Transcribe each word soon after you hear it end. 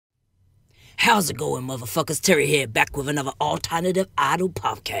How's it going, motherfuckers? Terry here, back with another Alternative Idol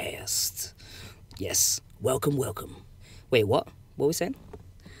podcast. Yes, welcome. Wait, what? What were we saying?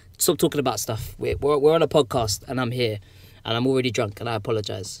 Stop talking about stuff. We're on a podcast, and I'm here, and I'm already drunk, and I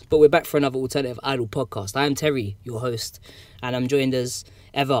apologise. But we're back for another Alternative Idol podcast. I am Terry, your host, and I'm joined as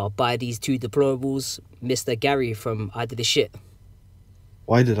ever by these two deplorables, Mr. Gary from I Did This Shit.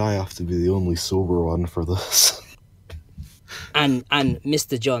 Why did I have to be the only sober one for this? And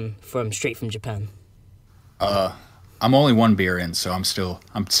Mr. John from Straight from Japan. I'm only one beer in, so I'm still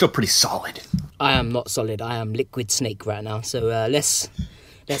pretty solid. I am not solid. I am liquid snake right now. So let's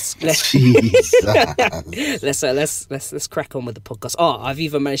Jesus. let's crack on with the podcast. Oh, I've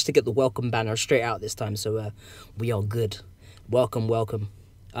even managed to get the welcome banner straight out this time, so we are good. Welcome.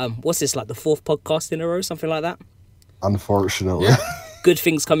 What's this, like the fourth podcast in a row, something like that? Unfortunately. Yeah. Good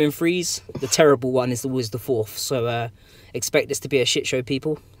things come in threes. The terrible one is always the fourth. So expect this to be a shit show,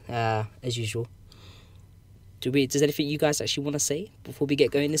 people, as usual. Does anything you guys actually want to say before we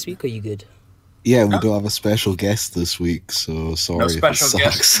get going this week? Or are you good? Yeah, we don't have a special guest this week, so sorry. No if special it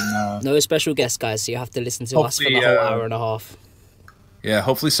sucks. guest. No special guest, guys. So you have to listen to us for the Hopefully, whole hour and a half. Yeah,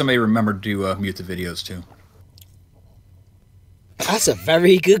 hopefully somebody remembered to mute the videos too. That's a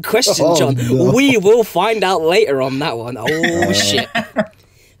very good question, Oh, John. no. We will find out later on that one. Oh, shit.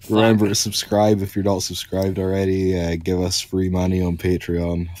 Remember to subscribe if you're not subscribed already. Give us free money on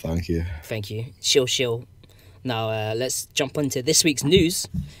Patreon. Thank you. Thank you. Shill. Now, let's jump onto this week's news,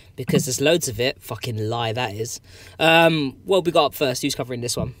 because there's loads of it. Fucking lie, that is. What we got up first? Who's covering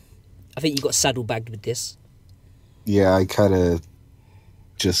this one? I think you got saddlebagged with this. Yeah, I kind of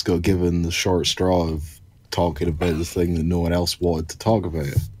just got given the short straw of talking about the thing that no one else wanted to talk about.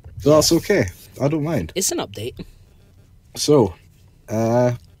 So that's okay. I don't mind. It's an update. So,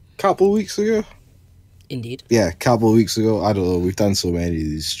 couple of weeks ago, Indeed. yeah, a couple of weeks ago, I don't know, we've done so many of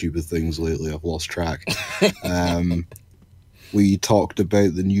these stupid things lately, I've lost track. We talked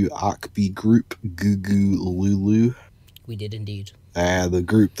about the new ACB group, Goo Goo Lulu. We did indeed. The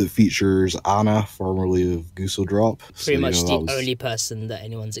group that features Anna, formerly of Goosel Drop. Pretty much the only person that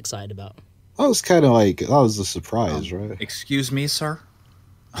anyone's excited about. That was kind of like, that was a surprise, right? Excuse me, sir.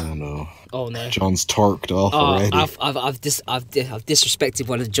 Oh no. Oh no. John's torqued off already. I've disrespected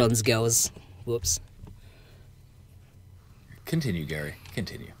one of John's girls. Whoops. Continue, Gary.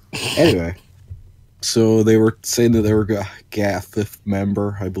 Continue. Anyway, so they were saying that they were going to get a fifth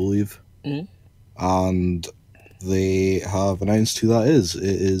member, I believe. Mhm. And they have announced who that is. It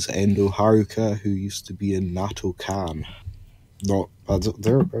is Endo Haruka, who used to be in Nato Kan. Were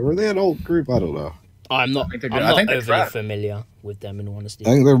they an old group? I don't know. I'm not they're overly trapped. familiar with them, in all honesty.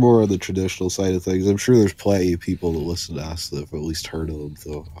 I think they're more on the traditional side of things. I'm sure there's plenty of people that listen to us that have at least heard of them,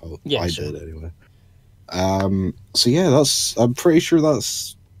 though. Yeah, I sure. did anyway. So yeah, I'm pretty sure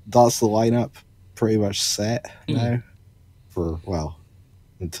that's the lineup pretty much set now.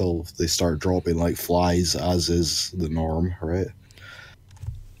 Until they start dropping like flies, as is the norm, right?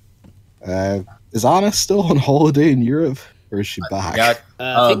 Is Anna still on holiday in Europe, or is she back?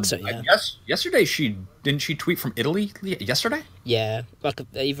 I think so, yeah. I guess yesterday didn't she tweet from Italy yesterday? Yeah, like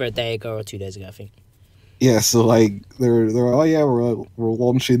either a day ago or 2 days ago, I think. Yeah, so like they're oh yeah, we're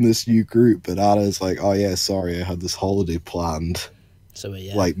launching this new group, but Anna's like, oh yeah, sorry, I had this holiday planned So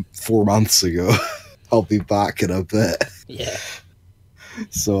yeah. like 4 months ago. I'll be back in a bit. Yeah.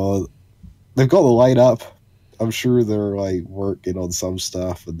 So they've got the lineup. I'm sure they're like working on some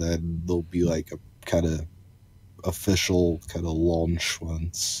stuff, and then there'll be like a kind of official kind of launch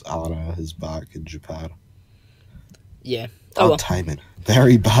once Anna is back in Japan. Yeah. Bad timing.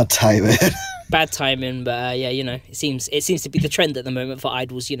 Very bad timing. Bad timing, but yeah, it seems to be the trend at the moment for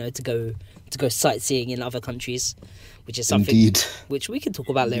idols, to go sightseeing in other countries, which is something Indeed. which we can talk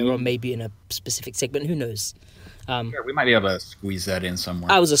about later on, maybe in a specific segment. Who knows? Yeah, we might be able to squeeze that in somewhere.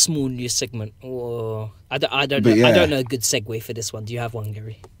 That was a small news segment, or I don't But know. I yeah. don't know a good segue for this one. Do you have one,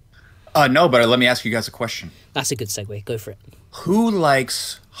 Gary? No, but let me ask you guys a question. That's a good segue. Go for it. Who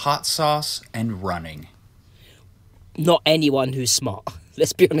likes hot sauce and running? Not anyone who's smart.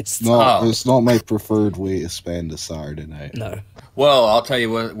 Let's be honest. No, Oh. it's not my preferred way to spend a Saturday night. No. Well, I'll tell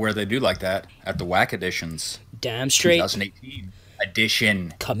you where they do like that. At the Whack Editions Damn straight. 2018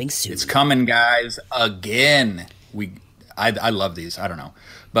 edition. Coming soon. It's coming, guys, again. I love these. I don't know.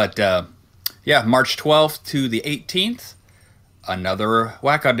 But, yeah, March 12th to the 18th, another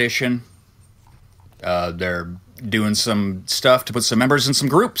Whack Audition. They're doing some stuff to put some members in some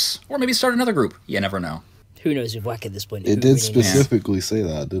groups, or maybe start another group. You never know. Who knows with Whack at this point? It Who did really knows? specifically say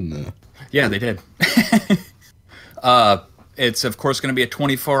that, didn't it? Yeah, they did. It's, of course, going to be a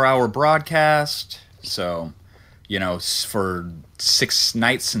 24-hour broadcast, so for 6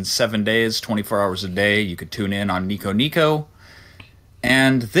 nights and 7 days, 24 hours a day, you could tune in on Nico Nico.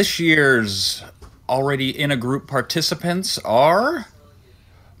 And this year's already in a group participants are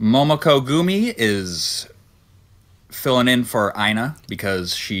Momoko Gumi is filling in for Aina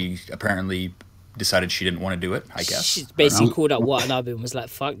because she apparently decided she didn't want to do it, I guess. She's basically called up Watanabe and was like,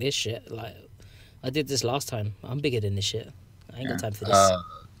 fuck this shit. Like, I did this last time. I'm bigger than this shit. I ain't got time for this.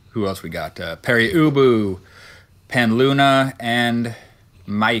 Who else we got? Perry Ubu, Pan Luna, and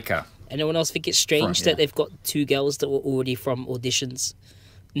Maika. Anyone else think it's strange that they've got 2 girls that were already from auditions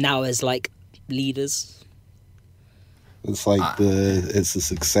now as, like, leaders? It's like it's a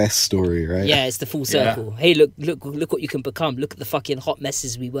success story, right? Yeah, it's the full circle. Yeah. Hey, look what you can become. Look at the fucking hot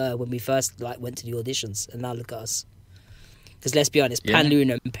messes we were when we first went to the auditions, and now look at us. Because let's be honest, Pan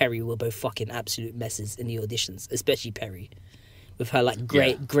Luna and Perry were both fucking absolute messes in the auditions, especially Perry, with her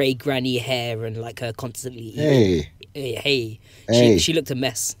grey granny hair and her constantly eating. Hey. She looked a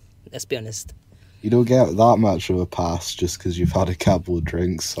mess. Let's be honest. You don't get that much of a pass just because you've had a couple of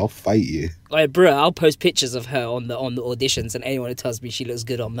drinks. I'll fight you. Like, bro, I'll post pictures of her on the auditions, and anyone who tells me she looks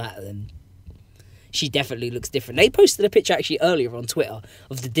good on that, then she definitely looks different. They posted a picture actually earlier on Twitter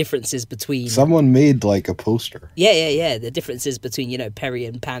of the differences between... Someone made a poster. Yeah. The differences between, Perry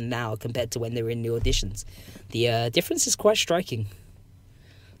and Pan now compared to when they were in the auditions. The difference is quite striking.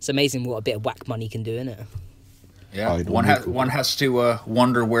 It's amazing what a bit of whack money can do, innit? Yeah, one has to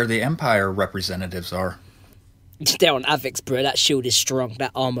wonder where the Empire representatives are. They're on Avex, bro. That shield is strong.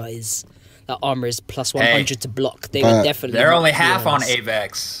 That armor is plus 100 to block. They would definitely. They're only half on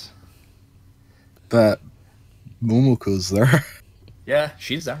Avex. But Momoko's there. Yeah,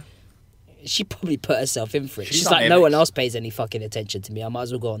 she's there. She probably put herself in for it. She's like, no one else pays any fucking attention to me. I might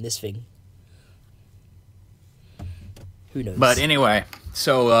as well go on this thing. Who knows? But anyway,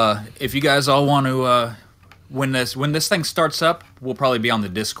 so if you guys all want to. When this thing starts up, we'll probably be on the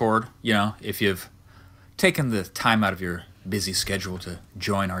Discord. If you've taken the time out of your busy schedule to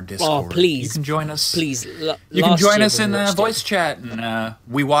join our Discord, please, you can join us. Please, you can join us in voice chat, and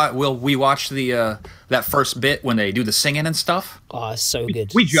we watch the that first bit when they do the singing and stuff. Oh, it's so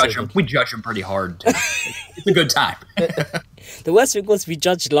good. We judge them. We judge them pretty hard. It's a good time. The worst thing was we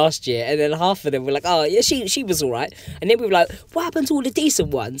judged last year, and then half of them were like, "Oh, yeah, she was all right," and then we were like, "What happened to all the decent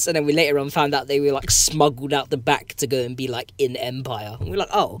ones?" And then we later on found out they were smuggled out the back to go and be in Empire. And we were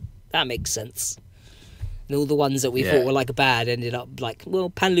like, "Oh, that makes sense." And all the ones that we thought were bad ended up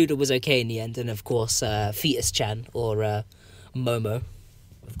Pan Luda was okay in the end, and of course, Fetus Chan or Momo,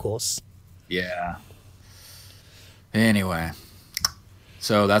 of course. Yeah. Anyway,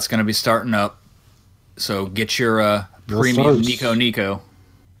 so that's gonna be starting up. So get your premium Nico.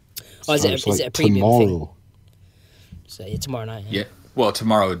 Oh, is it a premium thing? So tomorrow night. Yeah. Well,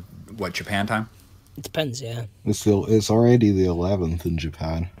 tomorrow, what, Japan time? It depends. Yeah. It's already the 11th in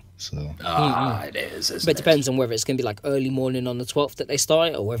Japan. So. It is. But it depends on whether it's going to be early morning on the 12th that they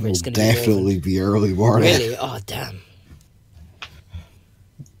start, or whether it's going to definitely be early morning. Really? Oh damn.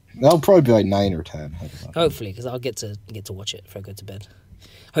 That'll probably be 9 or 10. Hopefully, because I'll get to watch it before I go to bed.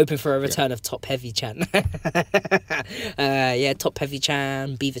 Hoping for a return of Top Heavy Chan. Top Heavy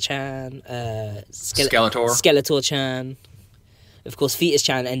Chan, Beaver Chan, Skeletor Chan. Of course, Fetus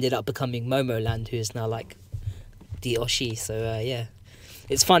Chan ended up becoming Momoland, who is now the Oshi. So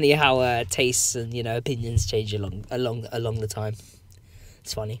it's funny how tastes and opinions change along the time.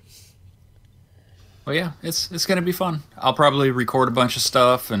 It's funny. Well, yeah, it's gonna be fun. I'll probably record a bunch of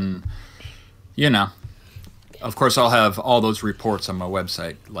stuff, and of course, I'll have all those reports on my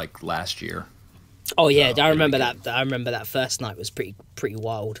website like last year. Oh yeah, I remember that. I remember that first night was pretty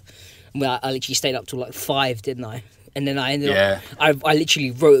wild. I literally stayed up till 5, didn't I? And then I ended up. I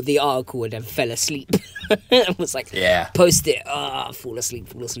literally wrote the article and then fell asleep. It was post it. Fall asleep.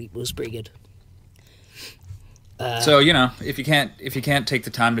 It was pretty good. So if you can't take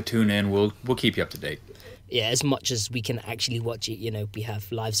the time to tune in, we'll keep you up to date. Yeah, as much as we can actually watch it, we have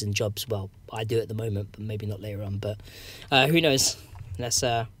lives and jobs. Well, I do at the moment, but maybe not later on. But who knows?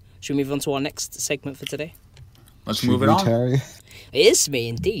 Should we move on to our next segment for today? Let's move it on. Terry? It is me,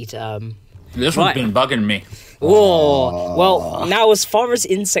 indeed. This one's been bugging me. Oh, well, now as far as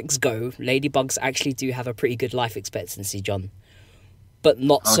insects go, ladybugs actually do have a pretty good life expectancy, John. But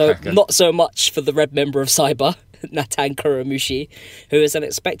not so much for the red member of Cyber, Natan Kuramushi, who is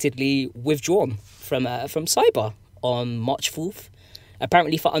unexpectedly withdrawn from Cyber on March 4th.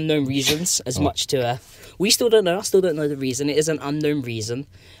 Apparently for unknown reasons, as much to... we still don't know. I still don't know the reason. It is an unknown reason.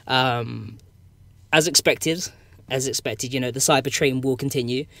 As expected, the Cyber train will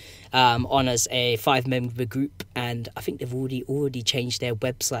continue on as a 5-member group, and I think they've already changed their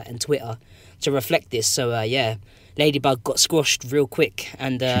website and Twitter to reflect this. So, Ladybug got squashed real quick,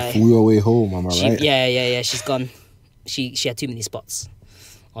 and She flew away home, am I right? yeah, she's gone. She had too many spots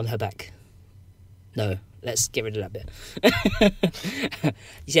on her back. No, let's get rid of that bit.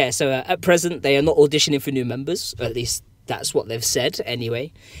 Yeah, so at present they are not auditioning for new members, or at least that's what they've said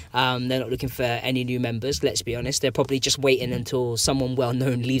anyway. They're not looking for any new members, let's be honest. They're probably just waiting until someone well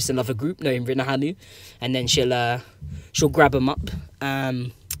known leaves another group, knowing Rinahamu, and then she'll grab them up.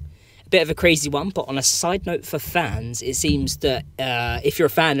 Bit of a crazy one, but on a side note for fans, it seems that if you're a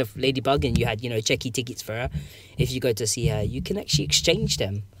fan of Ladybug and you had, checky tickets for her, if you go to see her, you can actually exchange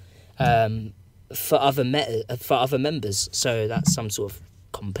them for other members. So that's some sort of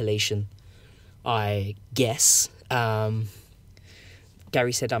compilation, I guess. Gary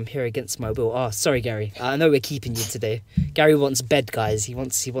said, "I'm here against my will." Oh, sorry, Gary. I know we're keeping you today. Gary wants bed, guys. He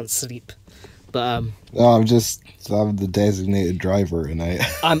wants sleep. But No, I'm the designated driver tonight.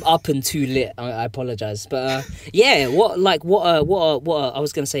 I'm up and too lit. I apologize, but yeah. What I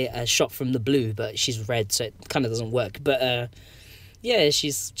was gonna say a shot from the blue, but she's red, so it kind of doesn't work. But yeah,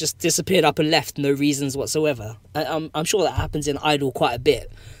 she's just disappeared up and left, no reasons whatsoever. I'm sure that happens in Idol quite a bit,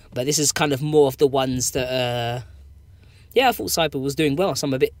 but this is kind of more of the ones that. Yeah, I thought Cyber was doing well, so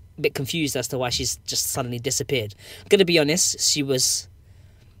I'm a bit confused as to why she's just suddenly disappeared. I'm gonna be honest, she was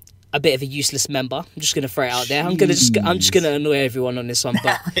a bit of a useless member. I'm just gonna throw it out there. I'm just gonna annoy everyone on this one.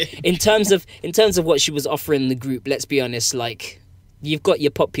 But in terms of what she was offering the group, let's be honest. Like, you've got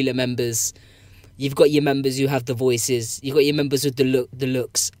your popular members, you've got your members who have the voices, you've got your members with the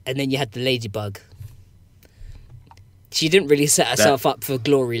looks, and then you had the Ladybug. She didn't really set herself up for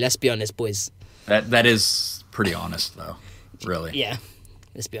glory. Let's be honest, boys. That is pretty honest, though. Really. Yeah.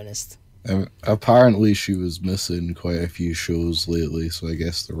 Let's be honest. Apparently she was missing quite a few shows lately, so I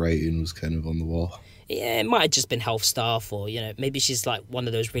guess the writing was kind of on the wall. Yeah, it might have just been health stuff, or maybe she's like one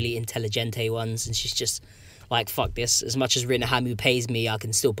of those really intelligente ones, and she's just like, fuck this. As much as Rinahamu pays me, I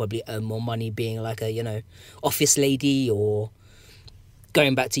can still probably earn more money being like a office lady or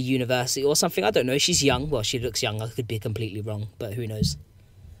going back to university or something. I don't know. She's young. Well, she looks young. I could be completely wrong, but who knows?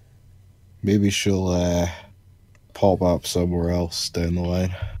 Maybe she'll pop up somewhere else down the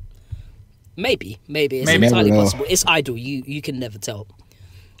line. Maybe it's entirely possible. It's Idol. You can never tell.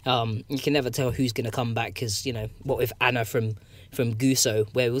 You can never tell who's gonna come back, because what with Anna from Guso,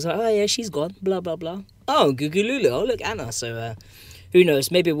 where it was like, oh yeah, she's gone, blah blah blah. Oh, Gugululu, oh look, Anna. So who knows?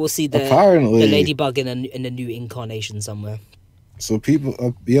 Maybe we'll see the Ladybug in a new incarnation somewhere. So people,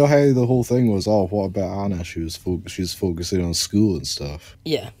 how the whole thing was, oh, what about Anna? She was focusing on school and stuff.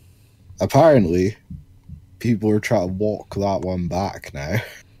 Yeah. Apparently, people are trying to walk that one back now.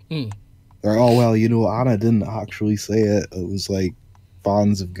 They're, oh, well, Anna didn't actually say it. It was like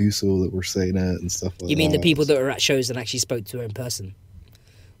fans of Guso that were saying it and stuff like that. You mean the people that were at shows and actually spoke to her in person?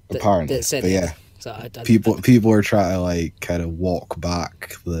 Apparently. That said but yeah. So people are trying to like kind of walk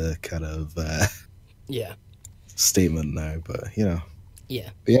back the kind of yeah statement now, but yeah.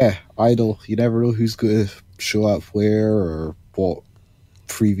 But yeah, Idol, you never know who's going to show up where or what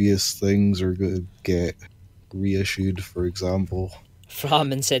previous things are going to get reissued, for example.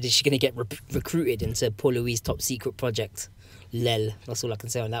 Frahman said, is she going to get recruited into Paul Louis' top secret project? Lel. That's all I can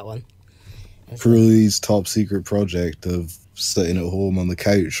say on that one. Paul Louis' top secret project of sitting at home on the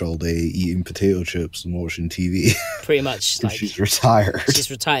couch all day eating potato chips and watching TV. Pretty much. Like, she's retired. She's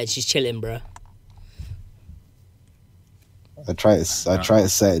retired. She's chilling, bro. I try to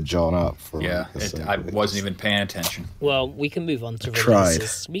set John up for. Yeah, I wasn't even paying attention. Well, we can move on to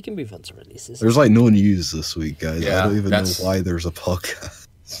releases. There's like no news this week, guys. Yeah, I don't even know why there's a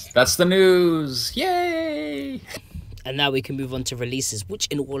podcast. That's the news. Yay! And now we can move on to releases, which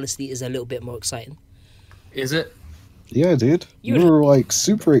in all honesty is a little bit more exciting. Is it? Yeah, dude. You were like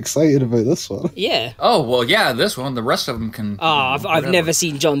super excited about this one. Yeah. Oh, well, yeah, this one. The rest of them can... I've never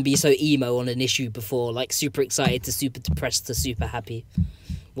seen John be so emo on an issue before. Like, super excited to super depressed to super happy.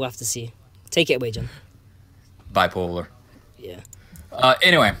 We'll have to see. Take it away, John. Bipolar. Yeah.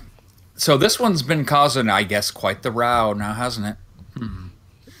 Anyway, so this one's been causing, I guess, quite the row now, hasn't it?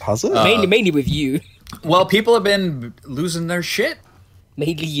 Has it? Mainly with you. Well, people have been losing their shit.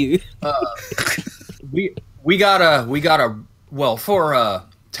 Mainly you. We got a for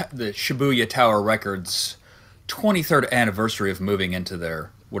the Shibuya Tower Records 23rd anniversary of moving into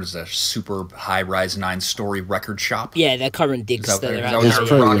their super high-rise 9-story record shop. Yeah, their current digs that they're at. It's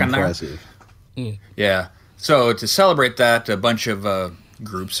pretty impressive. Yeah. So to celebrate that, a bunch of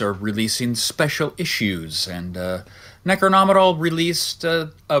groups are releasing special issues, and Necronominal released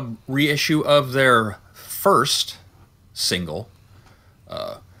a reissue of their first single.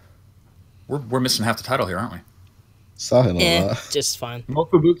 We're missing half the title here, aren't we? Something like that. Just fine.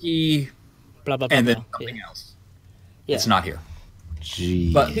 Mokubuki, blah blah blah. and then blah. something else. Yeah. It's not here.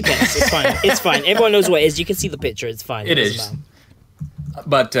 Gee. But Who cares? It's fine. It's fine. Everyone knows what it is. You can see the picture. It's fine. It doesn't is. matter.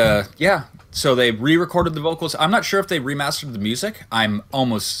 But yeah, so they re-recorded the vocals. I'm not sure if they remastered the music. I'm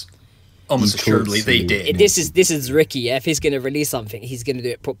almost assuredly they did. This is Ricky. Yeah? If he's gonna release something, he's gonna do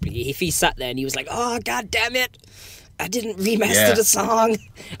it properly. If he sat there and he was like, "Oh God damn it, I didn't remaster the song,"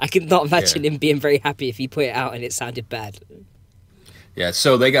 I could not imagine him being very happy if he put it out and it sounded bad. Yeah,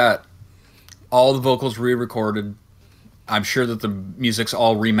 so they got all the vocals re-recorded. I'm sure that the music's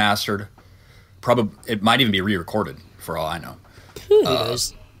all remastered. Probably it might even be re-recorded for all I know. Who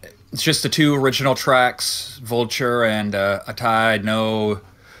knows? It's just the 2 original tracks, Vulture and A Tide No.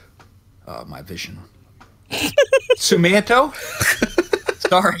 My vision. Sumeto?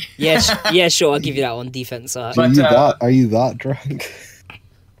 Sorry. Yeah, sure. I'll give you that one. Defense. Are But, you that drunk?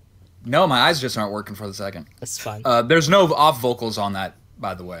 No, my eyes just aren't working for the second. That's fine. There's no off vocals on that,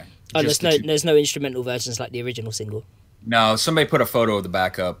 by the way. Oh, Just there's no instrumental versions like the original single. No, somebody put a photo of the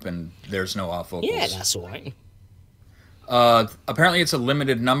backup, and there's no off vocals. Yeah, that's all right. Apparently, it's a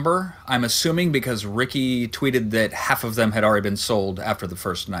limited number. I'm assuming because Ricky tweeted that half of them had already been sold after the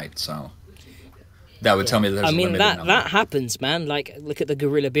first night, so that would tell me that there's a limited number. that happens, man. Like, look at the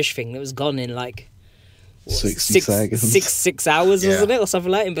Gorilla Bish thing. That was gone in like 60 seconds. 6 hours, Yeah. wasn't it, or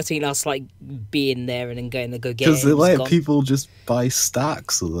something like that? In between us like being there and then going to go get it. Because they it was let gone. people just buy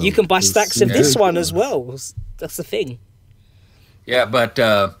stacks of them. You can buy It's stacks of this one as ridiculous. well. That's the thing. Yeah, but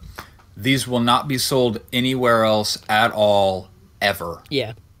these will not be sold anywhere else at all, ever,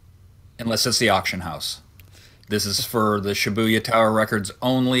 Yeah. unless it's the auction house. This is for the Shibuya Tower Records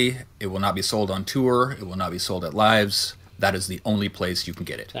only. It will not be sold on tour. It will not be sold at lives. That is the only place you can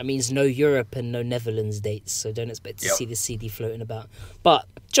get it. That means no Europe and no Netherlands dates, so don't expect to Yep. see the CD floating about. But,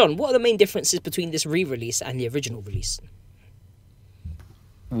 John, what are the main differences between this re-release and the original release?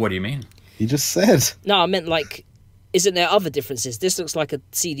 What do you mean? You just said. No, I meant like, isn't there other differences? This looks like a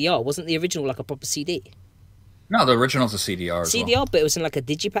CDR. Wasn't the original like a proper CD? No, the original's a CDR as well. CDR, but it was in like a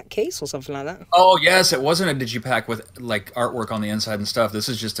digipack case or something like that. Oh yes, it wasn't a digipack with like artwork on the inside and stuff. This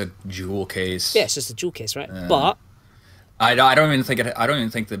is just a jewel case. Yeah, it's just a jewel case, right? But I don't even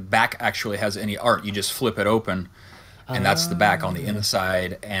think the back actually has any art. You just flip it open, and that's the back on the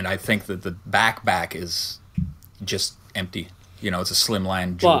inside. And I think that the back is just empty. You know, it's a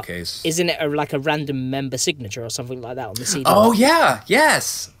slimline jewel but case. isn't it like a random member signature or something like that on the CD? Oh yeah,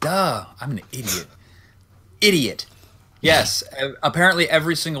 yes. Duh, I'm an idiot. Yes, apparently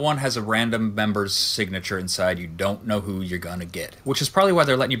every single one has a random member's signature inside. You don't know who you're gonna get, which is probably why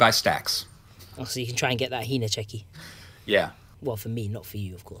they're letting you buy stacks. Oh, so you can try and get that Hina checky. Yeah. Well, for me, not for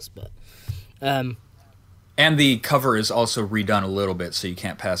you, of course, but And the cover is also redone a little bit, so you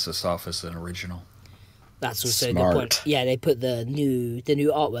can't pass this off as an original. that's also a Smart. good point. Yeah, they put the new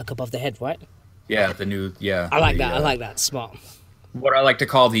artwork above the head, right? Yeah, the new I like that. I like that. Smart. what I like to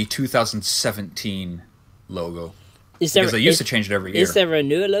call the 2017 logo. Is there? Because they used to change it every year. Is there a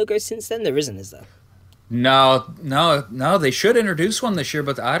newer logo since then? There isn't, is there? No. They should introduce one this year,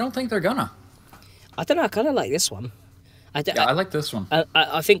 but I don't think they're gonna. I don't know. I kind of like this one. Yeah, I like this one.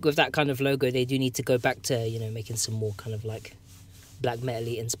 I think with that kind of logo, they do need to go back to making some more kind of like black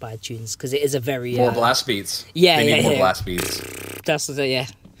metal-y inspired tunes because it is a very More blast beats. Yeah, they need yeah, more yeah. blast beats. That's the yeah.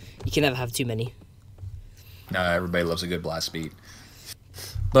 You can never have too many. No, everybody loves a good blast beat.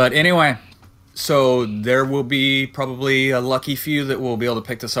 But anyway, so there will be probably a lucky few that will be able to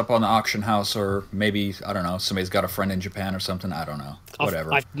pick this up on the auction house, or maybe, I don't know, somebody's got a friend in Japan or something. I don't know.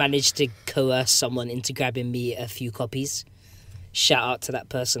 Whatever. I've managed to coerce someone into grabbing me a few copies. Shout out to that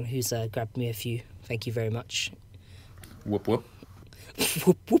person who's grabbed me a few. Thank you very much. Whoop whoop.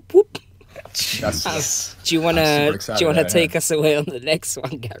 Whoop whoop whoop. That's, Do you wanna super excited right take now. us away on the next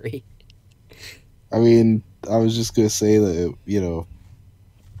one, Gary? I mean, I was just gonna say that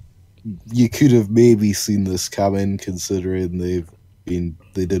you could have maybe seen this coming, considering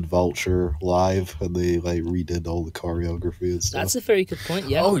they did Vulture live and they like redid all the choreography and stuff. That's a very good point.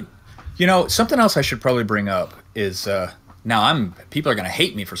 Yeah. Oh, something else I should probably bring up is now people are gonna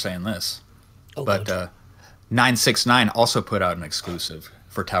hate me for saying this, Oh, but God. 969 also put out an exclusive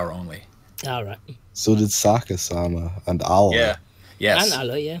for Tower only. All right. So did Saka-sama and Ala. Yeah. Yes. And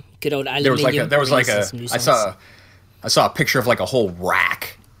Aloe, yeah. Good old there was aluminium. releasing some new I songs. saw a picture of like a whole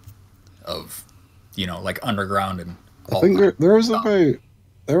rack of like underground and I think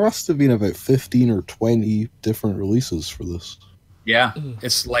there must have been about 15 or 20 different releases for this. yeah,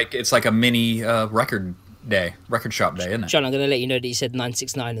 it's like a mini record shop day, isn't it? John, I'm going to let you know that you said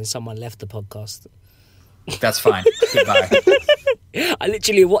 969 and someone left the podcast. That's fine. Goodbye. I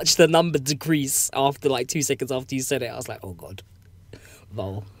literally watched the number decrease after like 2 seconds after you said it. I was like, oh God.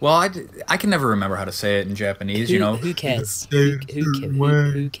 Vol. Well, I can never remember how to say it in Japanese. Who cares? Who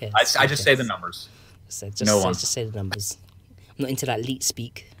cares? I just say the numbers. Just Just say the numbers. I'm not into that leet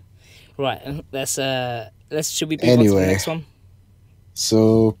speak. Right, let's should we move on to the Anyway. next one?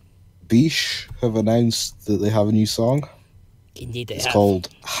 So, Bish have announced that they have a new song. Indeed, they It's have. called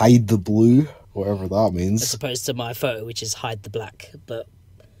Hide the Blue, whatever that As means. opposed to my photo, which is hide the black, but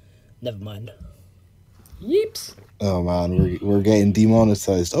never mind. Yeeps. Oh man, we're getting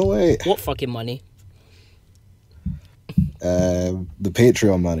demonetized. Oh wait, What fucking money? the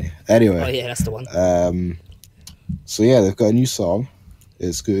Patreon money. Oh Anyway, yeah, that's the one. so yeah, they've got a new song.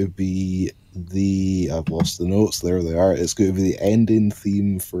 It's going to be I've lost the notes. There they are. It's going to be the ending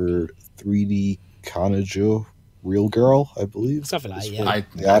theme for 3D Kanajo Real Girl, I believe. Something like that, It's yeah.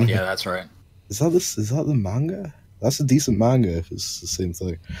 for the anime. Yeah, that's right. Is that the manga? That's a decent manga if it's the same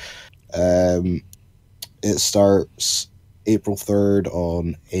thing. It starts April 3rd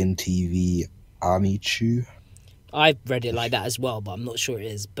on NTV Anichu. I read it like that as well, but I'm not sure it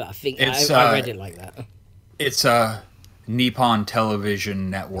is. But I think It's, I read it like that. It's a Nippon Television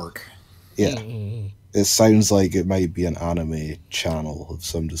Network. Yeah. Mm-hmm. It sounds like it might be an anime channel of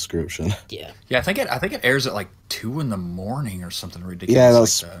some description. Yeah, Yeah, I think it airs at like 2 a.m. or something ridiculous Yeah,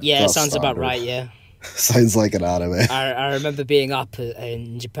 that's- like that. yeah, it That's sounds about standard. right. Yeah, Sounds like an anime. I remember being up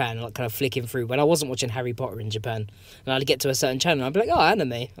in Japan, like kind of flicking through when I wasn't watching Harry Potter in Japan, and I'd get to a certain channel, and I'd be like, "Oh,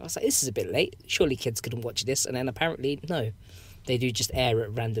 anime." I was like, "This is a bit late. Surely kids couldn't watch this." And then apparently, no, they do just air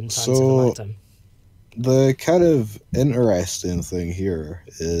at random times of the So- night time. The kind of interesting thing here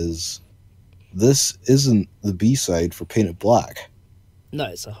is this isn't the B-side for Painted Black, No,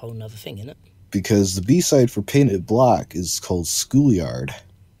 it's a whole nother thing, isn't it? because the B-side for Painted Black is called Schoolyard.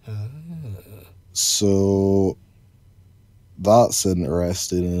 So that's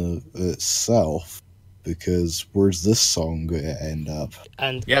interesting in itself, because where's this song going to end up?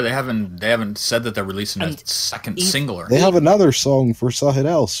 And Yeah, they haven't said that they're releasing a And second Eve- single. They have another song for something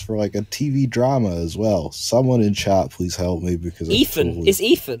else, for like a TV drama as well. Someone in chat, please help me, because I Ethan, totally... it's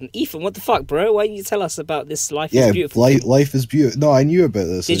Ethan. Ethan, what the fuck, bro? Why didn't you tell us about this Life yeah, is Beautiful? Life is Beautiful. No, I knew about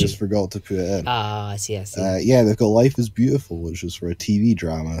this. Did I you? just forgot to put it in. Ah, I see. Yeah, they've got Life is Beautiful, which is for a TV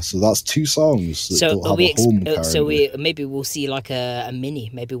drama. So that's two songs that So don't are have we? a home So currently. maybe we'll see like a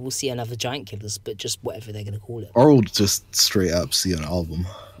mini. Maybe we'll see another Giant Killers, but just whatever they're gonna call it. Or we'll just straight up see an album.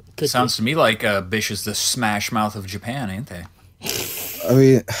 Could Sounds to me like Bish is the smash mouth of Japan, ain't they? I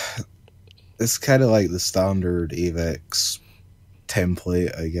mean, it's kind of like the standard Avex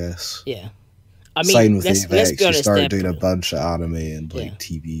template, I guess. be. Yeah. I Sign mean, with let's Avex, be you honest. start doing a bunch of anime and like Yeah.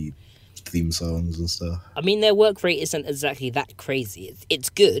 TV theme songs and stuff. I mean, their work rate isn't exactly that crazy. It's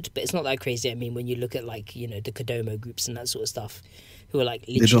good, but it's not that crazy. I mean, when you look at like the Kodomo groups and that sort of stuff, who are like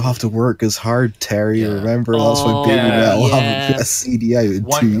They don't literally have to work as hard, Terry. Yeah. Remember, that's why Oh, Baby yeah. Metal yeah. haven't put a CD out in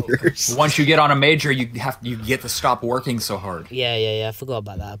 2 years. Once you get on a major, you get to stop working so hard. Yeah. I forgot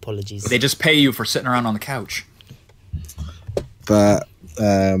about that. Apologies. They just pay you for sitting around on the couch. But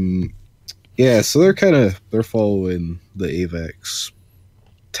yeah, so they're following the Avex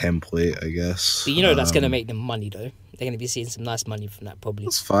template, I guess. But that's going to make them money, though. They're going to be seeing some nice money from that, probably.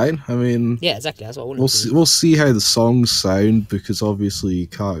 That's fine. I mean, Yeah, exactly. That's what I wanted we'll to see. do. We'll see how the songs sound, because obviously you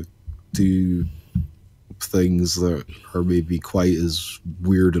can't do things that are maybe quite as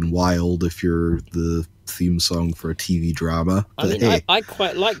weird and wild if you're the theme song for a TV drama. I But mean, hey, I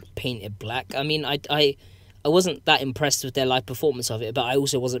quite like Painted Black. I mean, I wasn't that impressed with their live performance of it, but I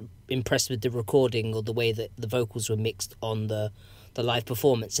also wasn't impressed with the recording or the way that the vocals were mixed on the live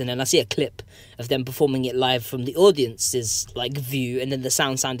performance. And then I see a clip of them performing it live from the audience's like view, and then the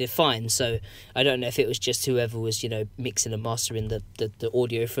sound sounded fine. So I don't know if it was just whoever was mixing and mastering the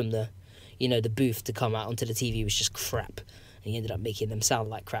audio from the the booth to come out onto the TV was just crap. And he ended up making them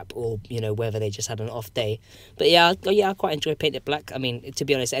sound like crap, or whether they just had an off day. But yeah, I quite enjoy Painted Black. I mean, to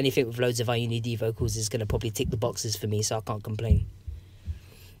be honest, anything with loads of IUND vocals is going to probably tick the boxes for me, so I can't complain.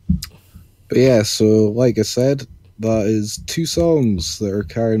 But yeah, so like I said, that is 2 songs that are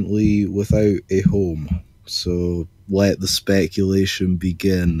currently without a home. So let the speculation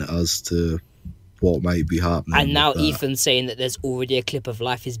begin as to what might be happening. And now with that. Ethan's saying that there's already a clip of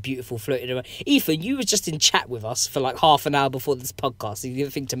Life is Beautiful floating around. Ethan, you were just in chat with us for like half an hour before this podcast. You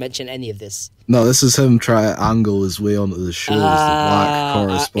didn't think to mention any of this. No, this is him trying to angle his way onto the show as the black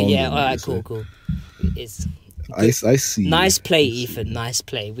correspondent. Yeah, all right, you see. cool. It's I see. nice play, Ethan. Nice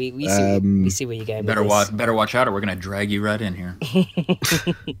play. We see where you're going. Better with this. better watch out, or we're gonna drag you right in here.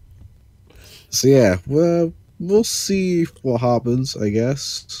 So yeah, well, we'll see what happens, I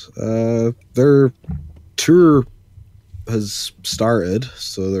guess. Their tour has started,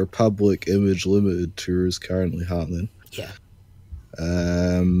 so their Public Image Limited tour is currently happening. Yeah.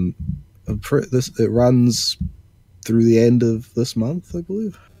 It runs through the end of this month, I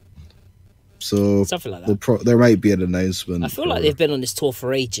believe. So Something like that. there might be an announcement. I feel like they've been on this tour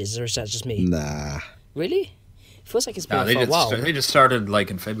for ages, or is that just me? Nah. Really? It feels like it's been No, for a while. they just started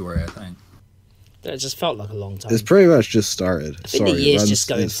like in February, I think. It just felt like a long time. It's pretty much just started. I think the year's just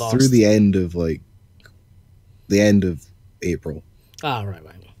going it's fast. through the end of April. Ah, right.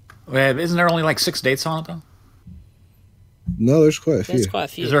 Wait, isn't there only like 6 dates on it though? No, there's quite a few. There's quite a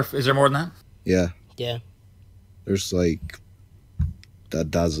few. Is there more than that? Yeah, Yeah. there's like a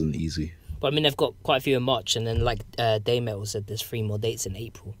dozen easy. But I mean, they've got quite a few in March, and then like Daymetal said, there's 3 more dates in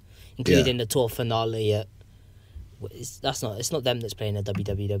April, including the tour finale at. It's not them that's playing at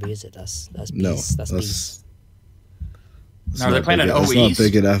WWW, is it? That's Beast. No, that's Beast. No, are they playing at O It's East? not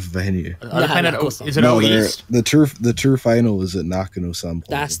big enough venue. Are they playing at of O? course not. Is it No, O East? the tour final is at Nakano-san.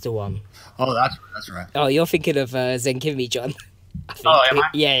 That's the one. Oh, that's right. Oh, you're thinking of Zenkimi, John. I think. Oh, am I?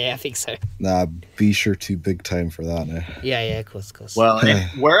 Yeah, I think so. Nah, be sure too big time for that now. Yeah, of course. Well,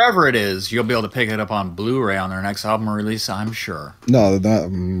 wherever it is, you'll be able to pick it up on Blu-ray on their next album release, I'm sure. No,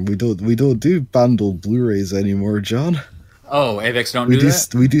 we don't do bundled Blu-rays anymore, John. Oh, Avex don't We do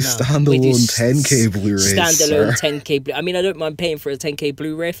that? we do We standalone do 10K Blu-rays. Standalone sir. 10K. I mean, I don't mind paying for a 10K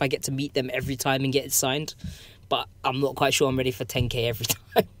Blu-ray if I get to meet them every time and get it signed. But I'm not quite sure I'm ready for 10K every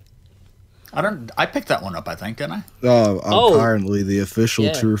time. I picked that one up, I think, didn't I? Oh. Apparently the official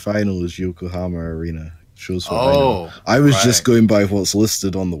Yeah. tour final is Yokohama Arena. Shows what I Oh, know. I was just right. going by what's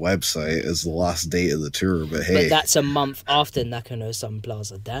listed on the website as the last date of the tour, but hey, But that's a month after Nakano-san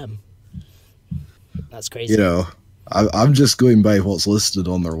Plaza. Damn. That's crazy. you know, I'm just going by what's listed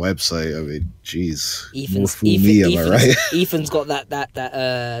on their website. I mean, geez, more fool me, am I right? Ethan's got that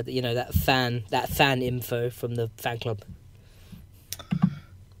fan info from the fan club.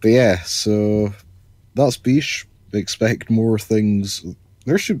 But yeah, so that's Beach. Expect more things.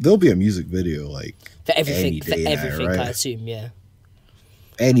 There'll be a music video like For everything, Any day now, right? I assume, yeah.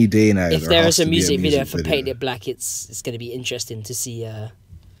 any day now. If there there has is a to be music video for Paint It Black, it's going to be interesting to see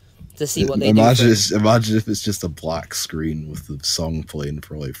what they imagine do. imagine if it's just a black screen with the song playing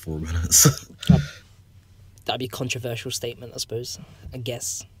for like 4 minutes. That'd be a controversial statement, I suppose. I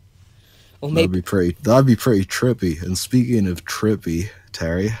guess. Or that'd maybe. be pretty trippy. And speaking of trippy,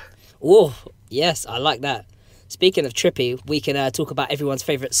 Terry, Oh, yes, I like that. Speaking of trippy, we can talk about everyone's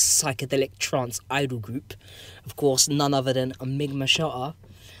favourite psychedelic trance idol group. Of course, none other than Migma Shata.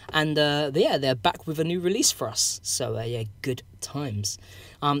 And they're back with a new release for us. So, good times.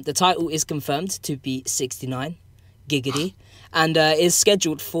 The title is confirmed to be 69, Giggity, and is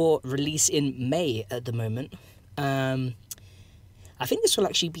scheduled for release in May at the moment. I think this will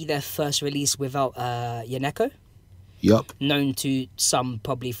actually be their first release without Yaneko, yup. known to some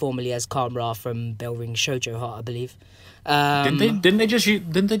probably formerly as Kamra from Bell Ring Shoujo Heart, I believe. Didn't they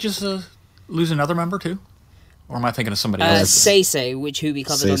just lose another member too? Or am I thinking of somebody else? Seisei, who we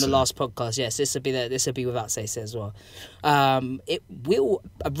covered on the Seisei. last podcast. Yes, this will be without Seisei as well. It will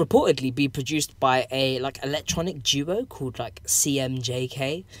reportedly be produced by a electronic duo called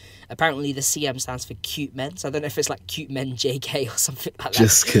CMJK. Apparently, the CM stands for Cute Men, so I don't know if it's like Cute Men JK or something like that.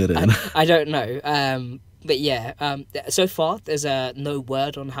 Just kidding. I don't know. But yeah, so far there's no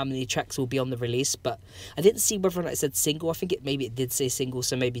word on how many tracks will be on the release, but I didn't see whether or not it said single. I think it did say single,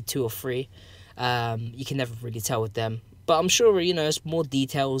 so maybe 2 or 3. You can never really tell with them, but I'm sure as more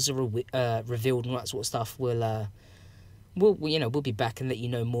details are revealed and all that sort of stuff, we'll be back and let you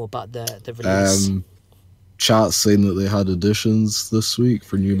know more about the release. Chat saying that they had additions this week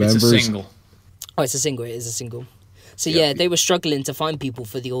for new It's members. a single. Oh, it's a single. It is a single. So Yeah. yeah, they were struggling to find people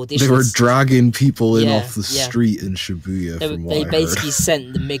for the auditions. They were dragging people in Yeah, off the yeah. street in Shibuya. They From what I basically heard.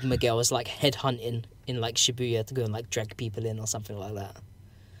 sent the Migma girls headhunting in Shibuya to go and drag people in or something like that.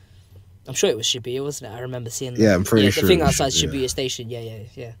 I'm sure it was Shibuya, wasn't it? I remember seeing Yeah, I'm pretty sure the thing it was outside Shibuya. Shibuya Station.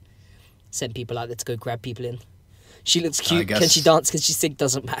 Yeah. Sent people out there to go grab people in. She looks cute. guess- Can she dance? Can she sing?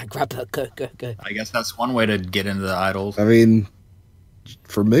 Doesn't matter. Grab her. Go. I guess that's one way to get into the idols. I mean,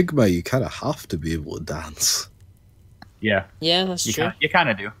 for Migma, you kind of have to be able to dance. Yeah, Yeah, that's true. you kind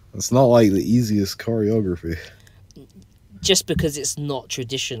of do. It's not like the easiest choreography. Just because it's not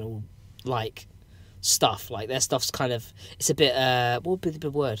traditional, stuff. Their stuff's kind of. It's a bit. What would be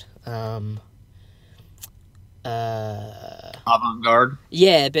the word? Avant-garde.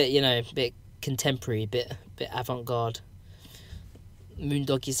 Yeah, a bit. Bit contemporary. Bit avant-garde.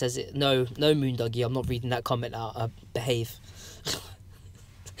 Moondoggy says it. No, Moondoggy. I'm not reading that comment out. Behave.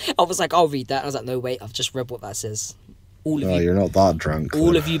 I was like, I'll read that. I was like, no, wait. I've just read what that says. All of Oh, you. you're not that drunk.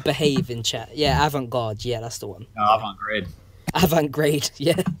 All though. of you behave in chat. Yeah, avant-garde. Yeah, that's the one. No, avant-garde. Avant-grade.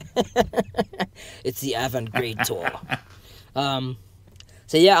 Yeah. It's the avant-grade tour.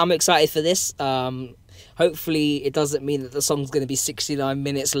 So yeah, I'm excited for this. Hopefully it doesn't mean that the song's going to be 69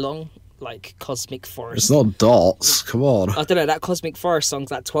 minutes long, like Cosmic Forest. It's not dots. Come on. I don't know, that Cosmic Forest song's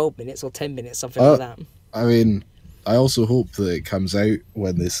like 12 minutes or 10 minutes, something like that. I mean, I also hope that it comes out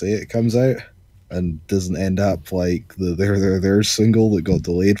when they say it comes out and doesn't end up like the There single that got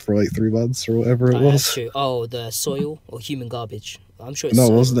delayed for like 3 months or whatever it That's was. true. Oh, the Soil or Human Garbage. I'm sure it's No,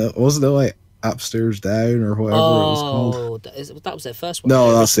 Soil. wasn't it like Upstairs Down or whatever it was called? Oh, that was their first one.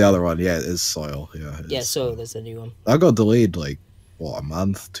 No, that's the other one. Yeah, it is Soil. Yeah, it Yeah, is. Soil, there's a new one. That got delayed like what, a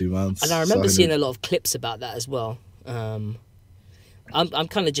month, 2 months. And I remember So seeing a lot of clips about that as well. I'm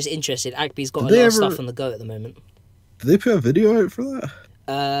kind of just interested. Agby's got Did a they lot of ever- stuff on the go at the moment. Did they put a video out for that?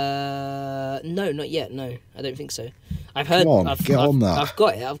 No, not yet. No, I don't think so. I've heard. Come on, I've, get I've, on that. I've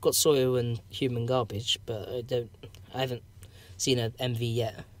got it. I've got Soil and Human Garbage, but I haven't seen an MV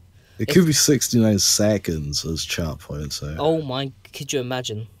yet. It could be 69 seconds, as chat points out. Oh my! Could you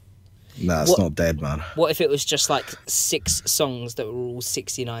imagine? Nah, it's What- not dead, man. What if it was just like 6 songs that were all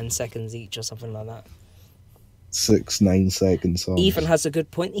 69 seconds each or something like that? 9 songs. Ethan has a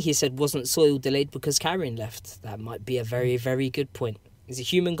good point. He said, wasn't Soil delayed because Karen left? That might be a very, very good point. Is it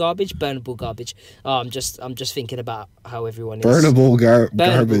Human Garbage? Burnable Garbage? Oh, I'm just thinking about how everyone is. Burnable Burnable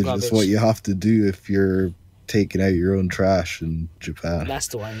garbage garbage. is what you have to do if you're taking out your own trash in Japan. That's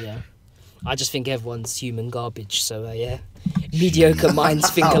the one, yeah. I just think everyone's human garbage, so yeah. Mediocre minds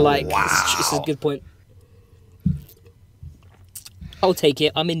think alike. It's a good point. I'll take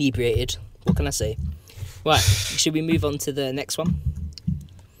it. I'm inebriated. What can I say? Right, should we move on to the next one?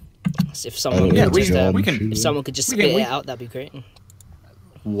 So if someone, don't Yeah, know, could just, John, we can- should if someone could just we spit can- it out, that'd be great.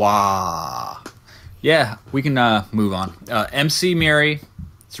 Wow. Yeah, we can move on. MC Mary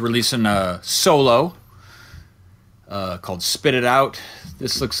is releasing a solo called Spit It Out.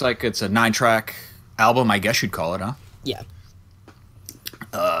 This looks like it's a 9-track album, I guess you'd call it, huh? Yeah.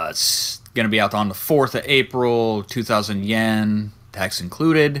 It's going to be out on the 4th of April, 2,000 yen, tax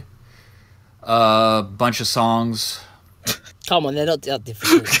included. Bunch of songs. Come on, they're not that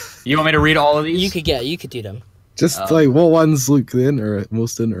difficult. You want me to read all of these? you could do them. Just like what ones look the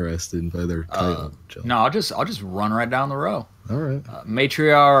most interesting by their title. John? No, I'll just run right down the row. All right.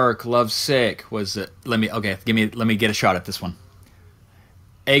 Matriarch, Love Sick was it? Let me get a shot at this one.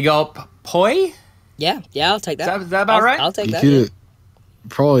 Egulp Poi? Yeah, I'll take that. Is that about right? I'll take You that. could Yeah.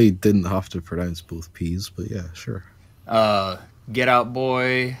 probably didn't have to pronounce both P's, but yeah, sure. Get Out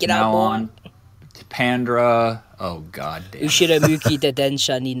Boy. Get Now Out Boy. On. Pandra. Oh god damn. Ushiramuki de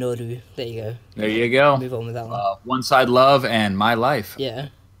Densha ni Noru. There you go. There you go. Move on with that one. One Side Love and My Life. Yeah.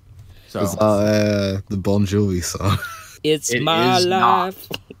 So Is that the Bon Jovi song? It's It my is not. life.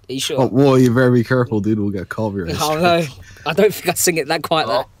 Are you sure? Oh, whoa, you better be careful, dude. We'll get copyright. Oh no, I don't think I sing it that quite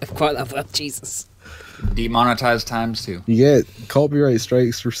that well. Jesus. demonetized times two. You get copyright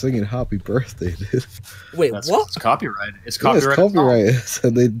strikes for singing "Happy Birthday," dude. Wait, That's what? It's copyright. It's Yeah, it's copyright. copyright,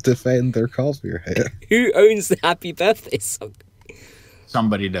 and they defend their copyright. Who owns the Happy Birthday song?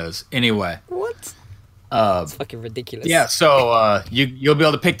 Somebody does. Anyway. What? It's fucking ridiculous. Yeah, so you'll be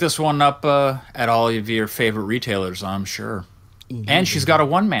able to pick this one up at all of your favorite retailers, I'm sure. And she's got a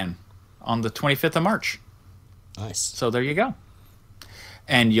one-man on the 25th of March. Nice. So there you go.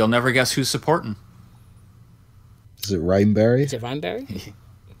 And you'll never guess who's supporting. Is it Rhineberry? Is it Rhineberry?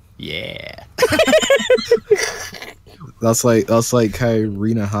 Yeah. That's like how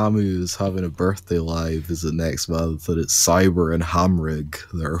Rina Hamu is having a birthday live. Is it next month? That it's Cyber and Hamrig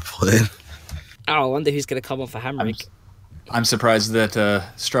that are playing. Oh, I wonder who's going to come on for Hamrick. I'm surprised that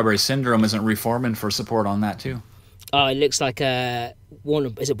Strawberry Syndrome isn't reforming for support on that, too. Oh, it looks like Warner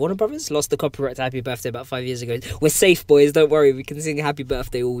Brothers lost the copyright to Happy Birthday about 5 years ago. We're safe, boys. Don't worry. We can sing Happy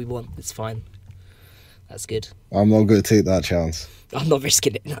Birthday all we want. It's fine. That's good. I'm not going to take that chance. I'm not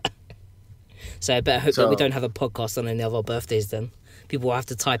risking it. So I better hope that we So- don't have a podcast on any of our birthdays then. People will have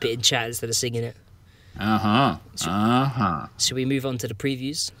to type it in chat instead of singing it. Should we move on to the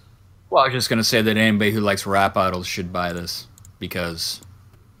previews? Well, I was just going to say that anybody who likes rap idols should buy this because,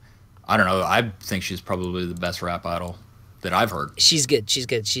 I don't know, I think she's probably the best rap idol that I've heard. She's good. She's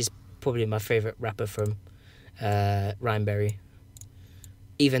good. She's probably my favourite rapper from Rhineberry.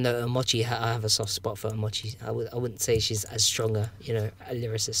 Even though Omochi, I have a soft spot for Omochi. I wouldn't say she's as strong a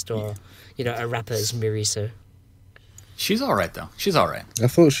lyricist or a rapper as Miri. So She's all right, though. She's all right. I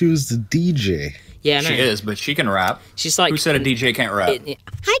thought she was the DJ. yeah, I know. She is, but she can rap. She's like Who said a DJ can't rap?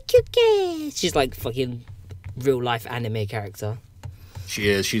 Hi, Kuki. She's like fucking real life anime character. She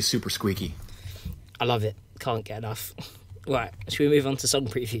is. She's super squeaky. I love it. Can't get enough. Right, should we move on to song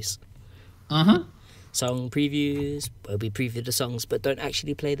previews? Song previews, where we preview the songs but don't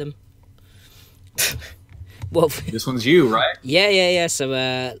actually play them. Well, This one's you, right? yeah.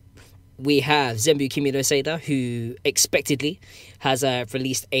 So we have Zenbu Kimi no Seida, who expectedly has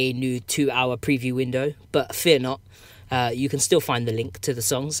released a new 2-hour preview window, but fear not, you can still find the link to the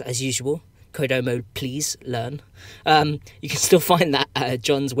songs as usual. Kodomo, please learn. You can still find that at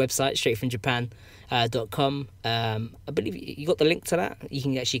John's website, straightfromjapan.com. I believe you got the link to that. You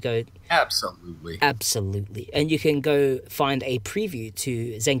can actually go. Absolutely. And you can go find a preview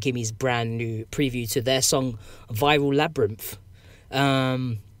to Zen Kimi's brand new preview to their song Viral Labyrinth.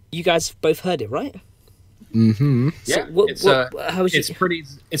 You guys both heard it, right? Mm-hmm. Yeah. So how was it's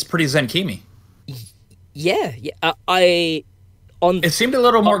pretty Zen Kimi. Yeah. It seemed a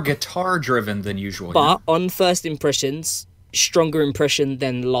little more guitar driven than usual. But on first impressions, stronger impression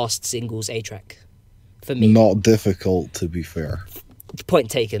than last single's A-track for me. Not difficult, to be fair.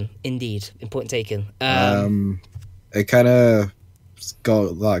 Point taken, indeed. Point taken. It kind of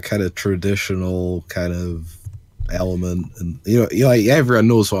got that kind of traditional kind of element, and like everyone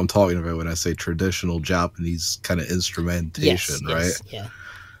knows what I'm talking about when I say traditional Japanese kind of instrumentation, right? Yes, yeah.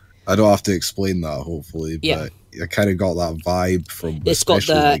 I don't have to explain that, hopefully, Yeah. but I kind of got that vibe from. It's got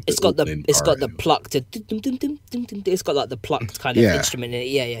the opening plucked. It's got like the plucked kind of instrument in it.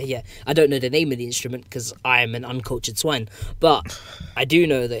 Yeah. I don't know the name of the instrument because I am an uncultured swine, but I do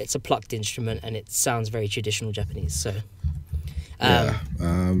know that it's a plucked instrument and it sounds very traditional Japanese. So,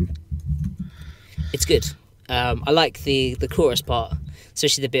 it's good. I like the chorus part,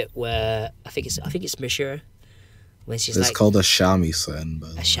 especially the bit where I think it's Mishiro when she's it's like called a shamisen.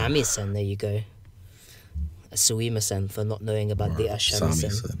 a shamisen. There you go. A suimasen for not knowing about the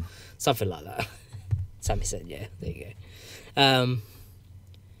shamisen. Something like that. Samisen, yeah, there you go.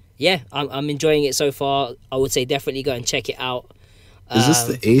 Yeah, I'm enjoying it so far. I would say definitely go and check it out. Is this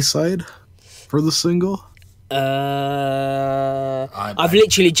the A side for the single? I've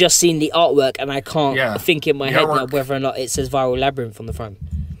literally just seen the artwork and I can't think in my head now whether or not it says Viral Labyrinth on the front.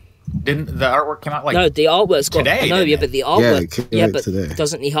 Didn't the artwork come out no, the artwork's got today? But the artwork but today.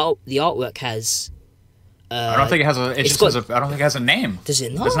 Doesn't the artwork has I don't think it has a. I don't think it has a name. Does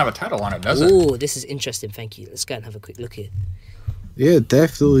it not? It doesn't have a title on it, does it? Oh, this is interesting. Thank you. Let's go and have a quick look here. Yeah, it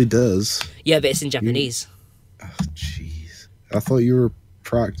definitely does. Yeah, but it's in Japanese. Jeez, I thought you were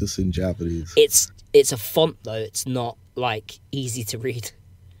practicing Japanese. It's a font though. It's not like easy to read.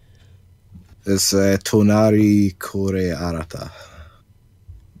 It's Tonari Kore Arata.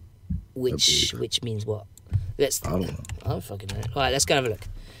 Which means what? I don't know. I don't fucking know. All right, let's go have a look.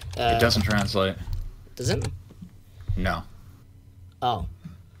 It doesn't translate. Doesn't? No. Oh.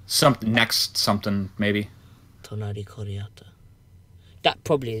 Something maybe. Tonari Koreata. That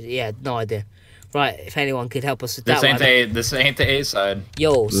probably no idea. Right, if anyone could help us with This that ain't the A side.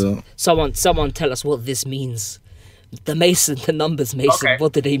 Yo, someone tell us what this means. The numbers Mason, Okay.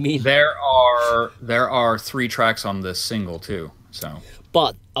 what do they mean? There are 3 tracks on this single too. So.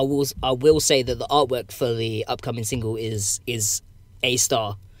 But I will say that the artwork for the upcoming single is A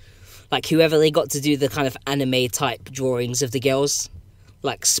star. Like whoever they got to do the kind of anime type drawings of the girls,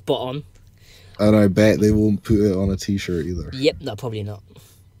 like spot on. And I bet they won't put it on a t-shirt either. Yep, no, probably not.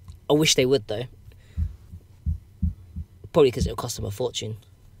 I wish they would though. Probably because it'll cost them a fortune.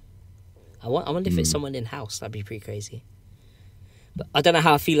 I wonder if it's someone in house. That'd be pretty crazy. But I don't know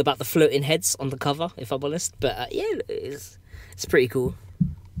how I feel about the floating heads on the cover, if I'm honest. But it's pretty cool.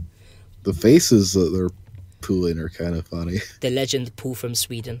 The faces that they're pulling are kind of funny. The legend Paul from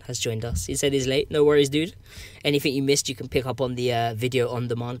Sweden has joined us. He said he's late. No worries, dude. Anything you missed, you can pick up on the video on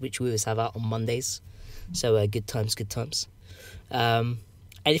demand, which we always have out on Mondays. So good times.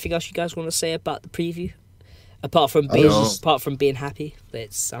 Anything else you guys want to say about the preview? Apart from being happy,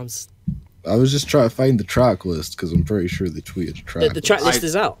 it sounds. I was just trying to find the track list because I'm pretty sure they tweeted the track. The track list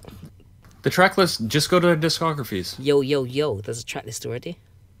is out. The track list. Just go to discographies. Yo. There's a track list already.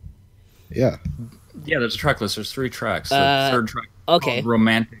 Yeah. Yeah, there's a track list. There's 3 tracks. The third track. Okay.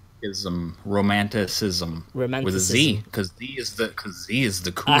 Romanticism with a Z, because Z is the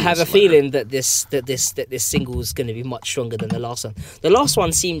coolest. I have a feeling that this single is going to be much stronger than the last one. The last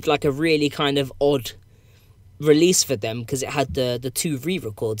one seemed like a really kind of odd release for them because it had the 2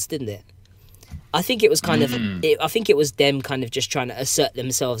 re-records, didn't it? I think it was kind of. I think it was them kind of just trying to assert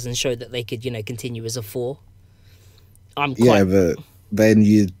themselves and show that they could, continue as a 4. Yeah, but then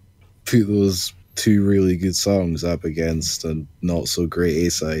you put those 2 really good songs up against a not so great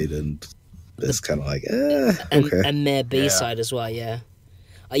A side, and it's kind of like, okay. And their B side as well, yeah.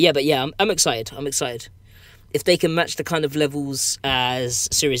 I'm excited. If they can match the kind of levels as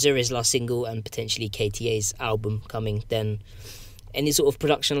Surizuru's last single and potentially KTA's album coming, then any sort of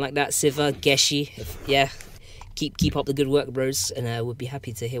production like that, Siva, Geshi, keep up the good work, bros, and we'll be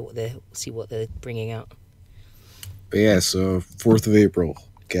happy to hear see what they're bringing out. But yeah, so 4th of April,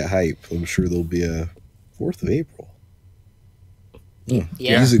 get hype. I'm sure there'll be a 4th of April. Yeah.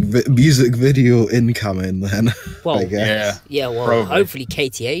 Music video incoming then. Well, I guess. Yeah. Yeah, well, Probably. hopefully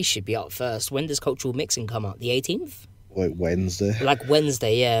KTA should be out first. When does Cultural Mixing come out? The 18th? Like Wednesday. Like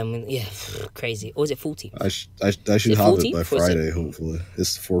Wednesday, yeah. I mean, yeah, crazy. Or is it 14th? I should it have 14th, it by or is it- Friday, hopefully.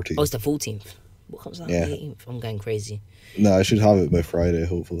 It's the 14th. Oh, it's the 14th. What comes out Yeah. on the 18th? I'm going crazy. No, I should have it by Friday,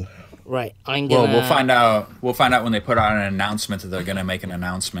 hopefully. Right, I'm Well, gonna... we'll find out. We'll find out when they put out an announcement that they're going to make an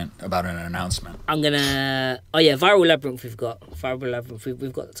announcement about an announcement. I'm gonna... Oh, yeah, Viral Labyrinth we've got. Viral Labyrinth,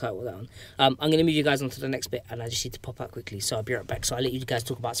 we've got the title down. I'm gonna move you guys on to the next bit, and I just need to pop out quickly, so I'll be right back. So I'll let you guys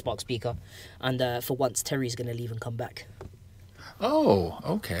talk about Spark Speaker. And for once, Terry's gonna leave and come back. Oh,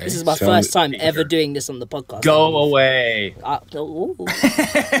 okay. This is my Sound- first time ever doing this on the podcast. Go away. Ooh.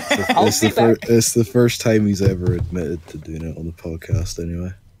 It's the first time he's ever admitted to doing it on the podcast,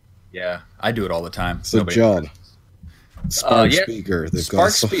 anyway. Yeah, I do it all the time. So, Nobody- John, Spark yeah. Speaker. They've Spark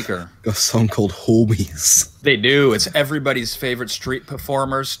got Speaker. got a song called Homies. They do. It's everybody's favorite street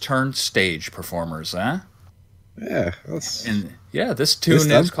performers turned stage performers, huh? Yeah, that's. And yeah, this this-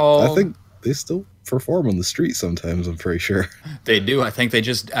 tune is called. I think they still perform on the street sometimes, I'm pretty sure. They do. I think they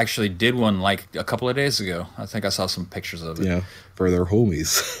just actually did one like a couple of days ago. I think I saw some pictures of it. Yeah, for their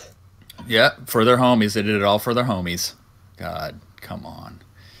homies. Yeah, for their homies. They did it all for their homies. God, come on.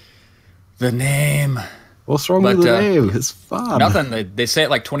 The name. What's wrong But, with the name? It's fun. Nothing. They say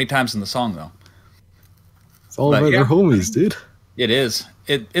it like 20 times in the song, though. It's all but about yeah. their homies, dude. It is.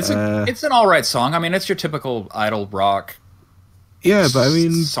 It's an all right song. I mean, it's your typical idol rock Yeah, but I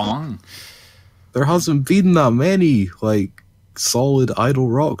mean, song. there hasn't been that many, like, solid idol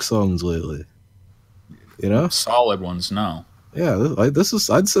rock songs lately. You know? Solid ones, no. Yeah, this is,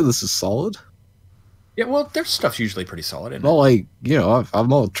 I'd say this is solid. Yeah, well, their stuff's usually pretty solid, isn't Not it? like, you know, I'm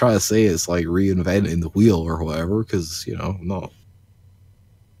not trying to say it's like reinventing the wheel or whatever, because, you know,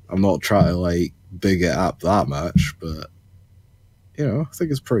 I'm not trying to like big it up that much, but, you know, I think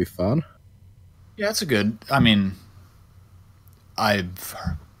it's pretty fun. Yeah, it's a good. I mean, I've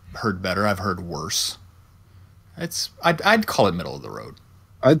heard better. I've heard worse. I'd call it middle of the road.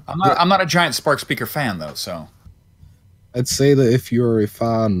 I'm not a giant Spark Speaker fan though, so I'd say that if you're a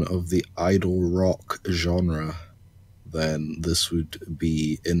fan of the idol rock genre, then this would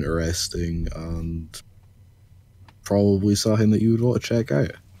be interesting and probably something that you would want to check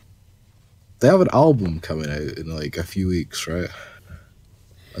out. They have an album coming out in like a few weeks, right?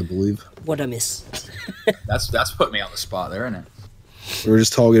 I believe. What I miss? that's put me on the spot there, isn't it? We were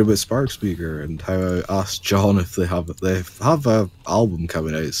just talking about Spark Speaker and how I asked John if they have a album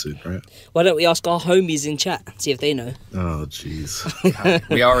coming out soon, right? Why don't we ask our homies in chat, see if they know? Oh, jeez.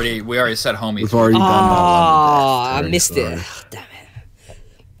 we already said homies. We've already done that Ah, one. I missed it. Sorry. Ah, damn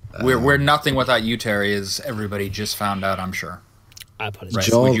it. We're nothing without you, Terry, as everybody just found out, I'm sure. I apologize. Right.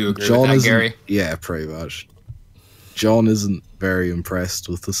 John, Would you agree John with that, isn't- Gary? Yeah, pretty much. John isn't very impressed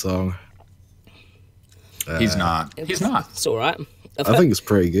with the song. He's not. He's not. It's all right. I think it's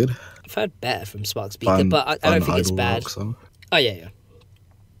pretty good. I've heard better from Spark Speaker, Fun, but I fun don't think it's idol bad. rock song. Oh yeah.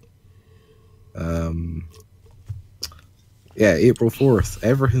 Yeah, April 4th.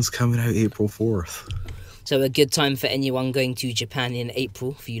 Everything's coming out April 4th. So a good time for anyone going to Japan in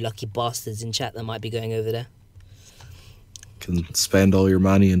April, for you lucky bastards in chat that might be going over there. Can spend all your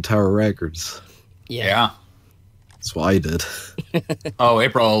money in Tower Records. Yeah. That's what I did. Oh,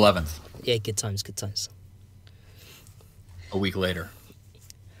 April 11th, Yeah, good times, good times. a week later.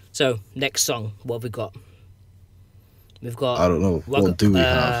 So, next song, what have we got? We've got... I don't know. What do we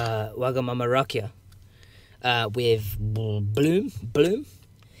have? Wagamama Rakia. With Bloom, Bloom.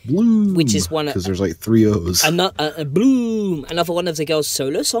 which is one- Because there's like 3 O's. Bloom, another one of the girls'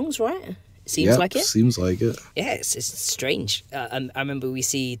 solo songs, right? Seems Yep, like it. Seems like it. Yeah, it's strange. And I remember we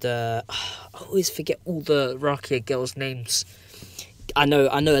see the... I always forget all the Rakia girls' names. I know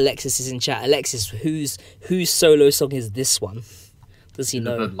Alexis is in chat. Alexis, whose solo song is this one? Does he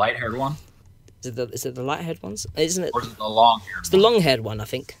know? The light-haired one? Is it the light-haired ones? Isn't it? Or is it the long-haired It's the long-haired one, I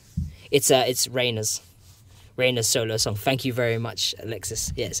think. It's Raina's solo song. Thank you very much,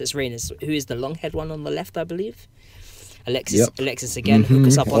 Alexis. Yes, it's Raina's. Who is the long-haired one on the left, I believe? Alexis. Yep. Alexis again. Hook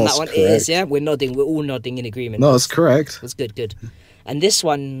us up on That's that one. It correct. is. Yeah, we're nodding. We're all nodding in agreement. No, it's correct. That's good. Good. And this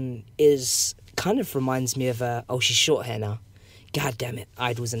one is kind of reminds me of she's short hair now. God damn it,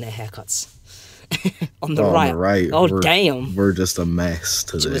 idols and their haircuts. on the right. Oh damn. We're just a mess It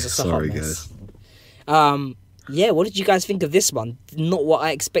today. was just a hot Sorry, mess. guys. Yeah, what did you guys think of this one? Not what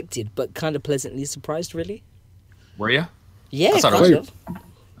I expected, but kind of pleasantly surprised, really. Were you? Yeah, I thought it kind was- of.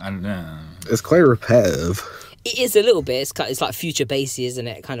 I don't know. It's quite repetitive. It is a little bit. It's like future bassy, isn't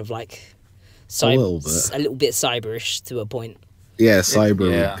it? Kind of like little bit. A little bit cyberish to a point. Yeah,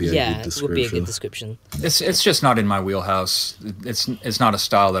 cyber Yeah. would be a Yeah, good it description. would be a good description. It's just not in my wheelhouse. It's not a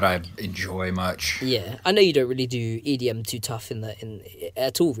style that I enjoy much. Yeah, I know you don't really do EDM too tough in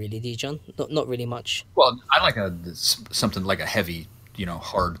at all, really, do you, John? Not really much. Well, I like something like a heavy,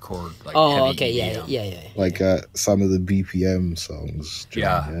 hardcore, like Oh, heavy okay, EDM. yeah. Like some of the BPM songs. John,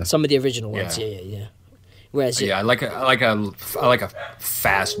 Yeah. Some of the original ones, Yeah. yeah. Whereas, Yeah, I like a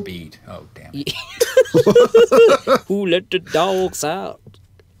fast beat. Oh damn! who let the dogs out?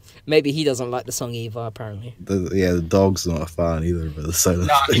 Maybe he doesn't like the song either. Apparently, the dog's not a fan either, but the sound of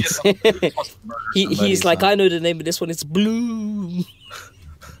No, he things. just wants to murder somebody, he's like, so- I know the name of this one. It's Bloom.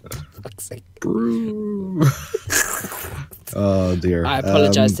 Fuck's sake. Broom. Oh dear. I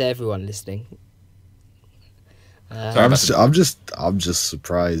apologize to everyone listening. Sorry about the- I'm just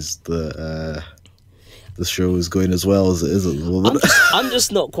surprised that the show is going as well as it is at the moment. I'm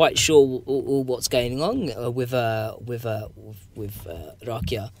just not quite sure what's going on with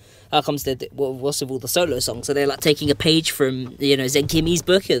Rakia. How comes what's with all the solo songs? Are they like taking a page from Zen Kimi's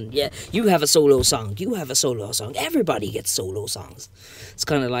book and you have a solo song, everybody gets solo songs. It's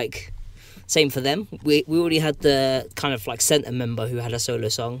kind of like same for them. We already had the kind of like center member who had a solo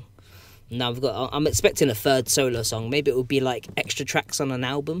song. Now I'm expecting a third solo song. Maybe it would be like extra tracks on an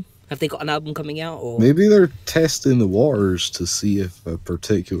album. Have they got an album coming out? Or Maybe they're testing the waters to see if a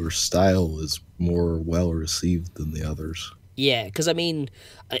particular style is more well received than the others. yeah, because I mean,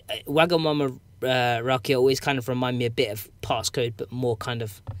 Wagamama Rakia always kind of remind me a bit of Passcode, but more kind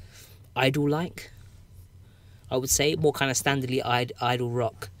of idol-like. I would say more kind of standardly idol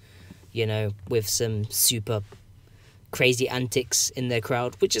rock, with some super crazy antics in their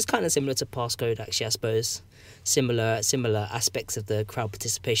crowd, which is kind of similar to Passcode, actually, I suppose. Similar aspects of the crowd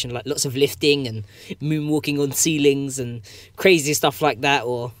participation, like lots of lifting and moonwalking on ceilings and crazy stuff like that.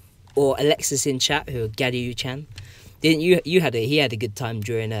 Or Alexis in chat, who Gadyu Chan, didn't you? He had a good time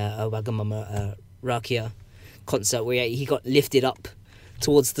during a Wagamama Rakia concert where he got lifted up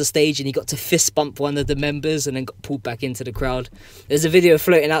towards the stage and he got to fist bump one of the members and then got pulled back into the crowd. There's a video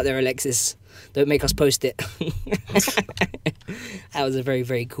floating out there, Alexis. Don't make us post it. That was a very,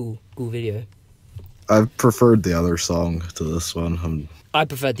 very cool video. I preferred the other song to this one. I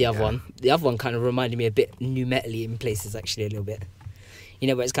preferred the other one. The other one kind of reminded me a bit new metal-y in places, actually, a little bit.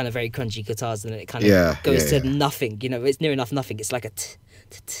 Where it's kind of very crunchy guitars and then it kind of goes to nothing. It's near enough nothing. It's like a t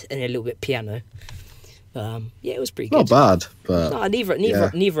and a little bit piano. It was pretty good. Not bad, but No,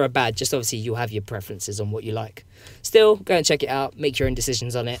 neither are bad. Just obviously you'll have your preferences on what you like. Still, go and check it out. Make your own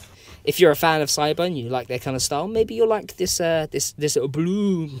decisions on it. If you're a fan of Cyber and you like their kind of style, maybe you'll like this little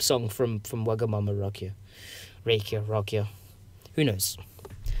Bloom song from Wagamama Rakia. Who knows? Do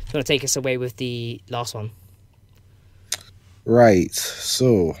you want to take us away with the last one? right.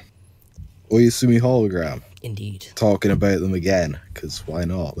 So, Oyasumi Hologram. Indeed. Talking about them again, because why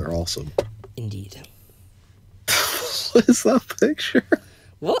not? They're awesome. Indeed. What is that picture?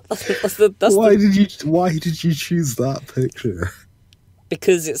 What? Why did you choose that picture?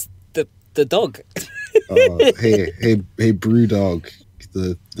 Because it's the dog. Hey, Brewdog,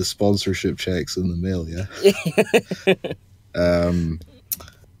 the sponsorship checks in the mail, yeah.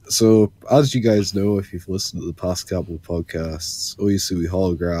 So as you guys know, if you've listened to the past couple of podcasts, Oyasumi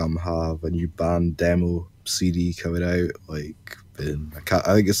Hologram have a new band demo CD coming out. I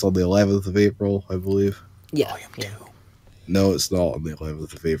think it's on the 11th of April, I believe. Yeah. Volume 2. No, it's not on the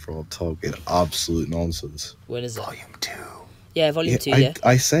 11th of April. I'm talking absolute nonsense. When is it? Volume 2. Yeah, volume 2, yeah.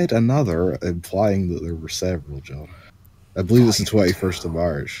 I said another, implying that there were several, John. I believe it's the 21st of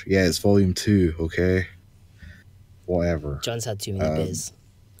March. Yeah, it's volume 2, okay? Whatever. John's had too many beers.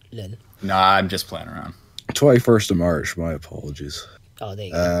 Lol. Nah, I'm just playing around. 21st of March, my apologies. Oh, there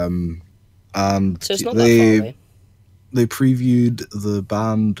you go. And So it's not that far away. they previewed the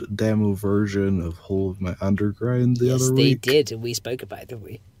band demo version of Whole of My Underground the Yes, other they week. did. And we spoke about it, didn't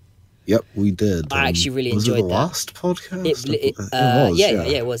we? Yep, we did. I actually really was it enjoyed the that. last podcast? It was,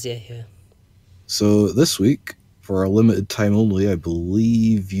 it was, yeah. So this week, for a limited time only, I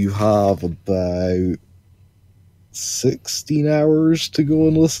believe you have about 16 hours to go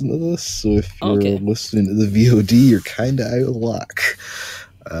and listen to this. So if you're Okay. listening to the VOD, you're kind of out of luck.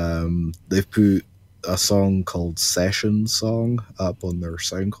 They've put a song called Session Song up on their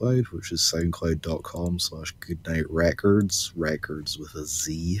SoundCloud, which is soundcloud.com/goodnightrecords, records with a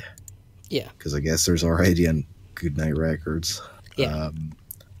Z. Yeah. Because I guess there's already a Goodnight Records. Yeah.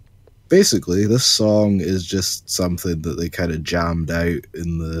 Basically, this song is just something that they kind of jammed out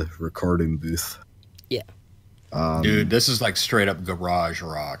in the recording booth. Yeah. Dude, this is like straight up garage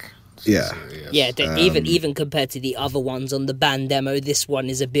rock. Yeah. serious. Yeah, even compared to the other ones on the band demo, this one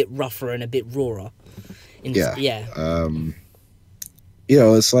is a bit rougher and a bit rawer. Yeah. Yeah.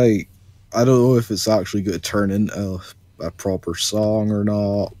 It's like, I don't know if it's actually going to turn into a proper song or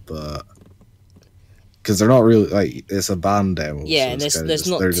not, but because they're not really like, it's a band demo. Yeah, so and it's there's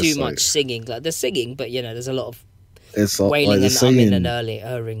kinda not just, too much singing. Like they're singing, but there's a lot of it's wailing like the and singing, and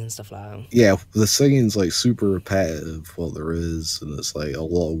erring and stuff like that. yeah, the singing's like super repetitive. What there is, and it's like a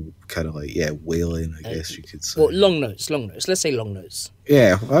lot of kind of like wailing, I guess you could say. Well, long notes. Let's say long notes.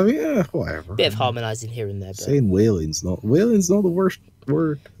 Yeah, I mean, whatever. Bit of harmonising here and there. But... Saying wailing's not the worst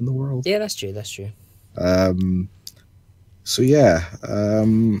word in the world. Yeah, that's true. So yeah,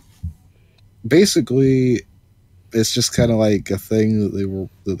 basically, it's just kind of like a thing that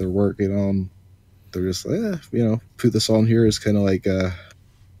they're working on. They're just like, put this on here as kind of like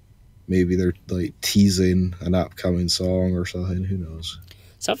maybe they're like teasing an upcoming song or something. Who knows?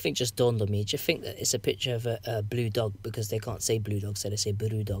 Something just dawned on me. Do you think that it's a picture of a blue dog because they can't say blue dog, so they say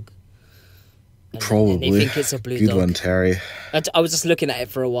blue dog? Probably. And they think it's a blue Good dog. one, Terry. I was just looking at it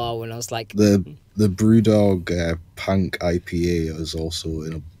for a while and I was like... The Brewdog Punk IPA is also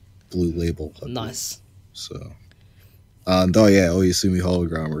in a blue label. Nice. So... And Oyasumi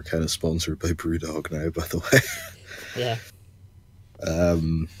Hologram are kind of sponsored by Brewdog now, by the way. Yeah.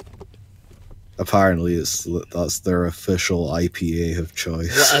 Apparently, that's their official IPA of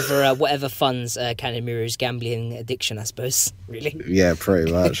choice. Whatever funds Kanemiru's gambling addiction, I suppose. Really. Yeah,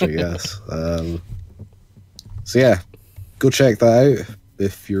 pretty much, I guess. So yeah, go check that out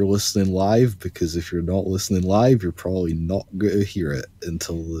if you're listening live. Because if you're not listening live, you're probably not going to hear it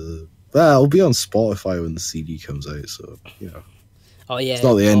until it'll be on Spotify when the CD comes out. So Oh yeah, it's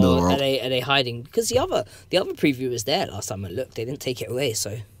not the end of the world. Are they hiding? Because the other preview was there last time I looked. They didn't take it away,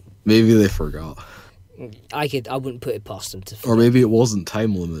 so maybe they forgot. I wouldn't put it past them to forget. Or maybe it wasn't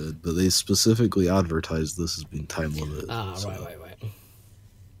time limited, but they specifically advertised this as being time limited.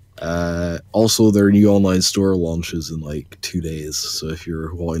 Right. Also, their new online store launches in like 2 days. So if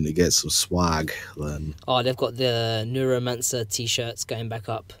you're wanting to get some swag, then they've got the Neuromancer t-shirts going back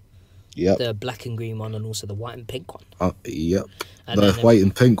up. Yep. The black and green one, and also the white and pink one. Yep. And the white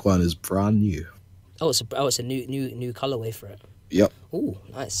and pink one is brand new. It's a new colorway for it. Yep. Oh,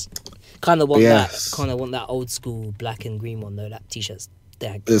 nice. Kind of want that old school black and green one though. That t-shirt's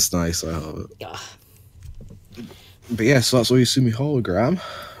dead. It's nice. I have it. Yeah. But yeah, so that's Oyasumi Hologram.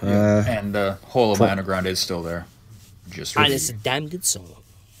 And Holo Underground is still there. And it's a damn good song.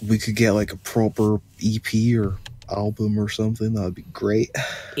 We could get like a proper EP or album or something. That would be great.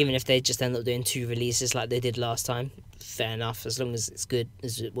 Even if they just end up doing 2 releases like they did last time, fair enough. As long as it's good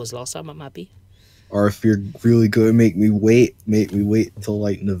as it was last time, I'm happy. Or if you're really going to make me wait until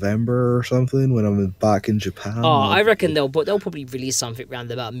like November or something when I'm back in Japan. I reckon they'll probably release something round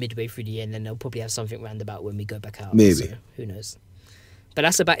about midway through the year, and then they'll probably have something round about when we go back out. Maybe. So, who knows? But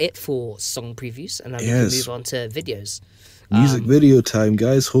that's about it for song previews, and then we can move on to videos. Music video time,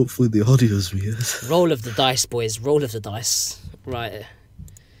 guys. Hopefully the audio's muted. Roll of the dice, boys. Roll of the dice. Right.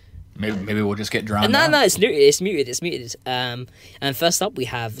 Maybe we'll just get drowned. No, it's muted. And first up we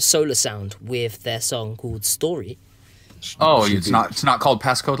have Solar Sound with their song called Story. Oh, it's not called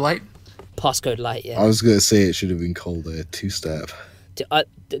Passcode Light? Passcode Light, yeah. I was gonna say it should have been called a 2-step.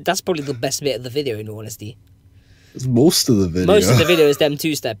 That's probably the best bit of the video, in all honesty. Most of the video. Most of the video is them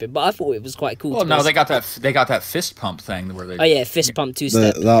 2-stepping, but I thought it was quite cool. Well, no, they got that fist pump thing where they. Oh yeah, fist pump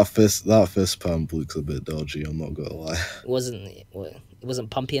 2-step. That fist pump looks a bit dodgy. I'm not gonna lie. It wasn't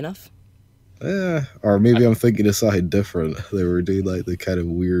pumpy enough. Yeah, or maybe I'm thinking of something different. They were doing like the kind of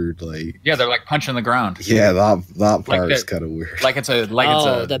weird like. Yeah, they're like punching the ground. Yeah, that part is kind of weird. Like it's a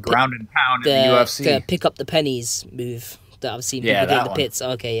ground and pound in the UFC. The pick up the pennies move that I've seen people do in the pits.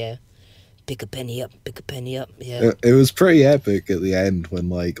 Okay, yeah. Pick a penny up. Yeah. It was pretty epic at the end when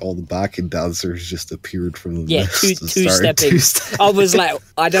like all the backing dancers just appeared from the mist. Two-stepping. I was like,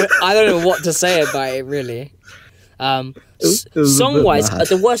 I don't know what to say about it really. Song wise,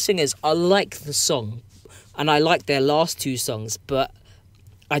 the worst thing is I like the song, and I like their last 2 songs, but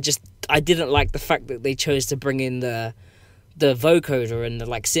I didn't like the fact that they chose to bring in the vocoder and the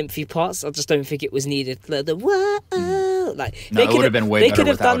like synthy parts. I just don't think it was needed. It would have been way better. They could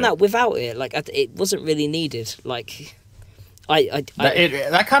have done that without it. Like it wasn't really neaded. Like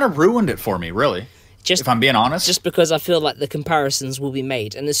that kind of ruined it for me, really. If I'm being honest, just because I feel like the comparisons will be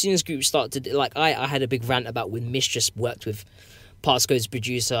made, and as soon as groups start to like, I had a big rant about when Mistress worked with Passcode's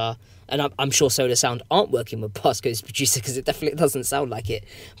producer, and I'm sure Solar Sound aren't working with Passcode's producer because it definitely doesn't sound like it.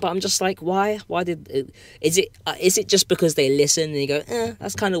 But I'm just like, why? Why did it? Is it just because they listen and you go,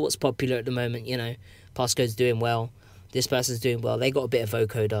 that's kind of what's popular at the moment, you know? Passcode's doing well, this person's doing well. They got a bit of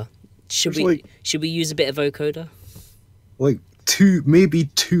vocoder. Should There's we use a bit of vocoder? like maybe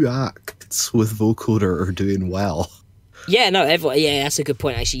two acts with vocoder are doing well. Yeah, no, everyone. Yeah, that's a good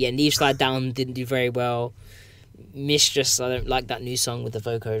point actually. Yeah, Neve Slide Down didn't do very well. Mistress, I don't like that new song with the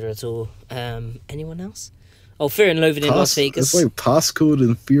vocoder at all. Anyone else? Oh, Fear and Loathing in Las Vegas. It's like Passcode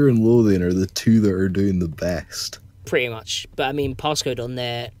and Fear and Loathing are the two that are doing the best. Pretty much. But I mean, Passcode on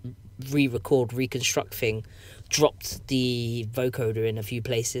their re-record, reconstruct thing dropped the vocoder in a few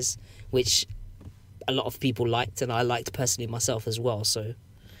places, which a lot of people liked, and I liked personally myself as well. So,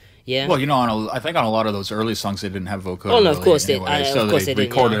 yeah. Well, I think on a lot of those early songs they didn't have vocoder. Oh no, of really course anyway, they. so Of course they they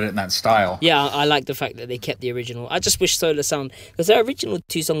didn't. recorded Yeah. it in that style. Yeah, I like the fact that they kept the original. I just wish Solar Sound, because their original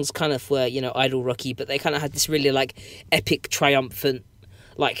two songs kind of were, idol rocky, but they kind of had this really like epic, triumphant,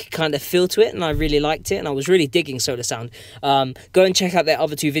 like kind of feel to it, and I really liked it, and I was really digging Solar Sound. Go and check out their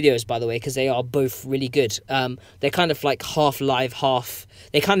other two videos, by the way, because they are both really good. They're kind of like half live, half.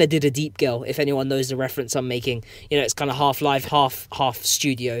 They kind of did a Deep Girl, if anyone knows the reference I'm making. It's kind of half live, half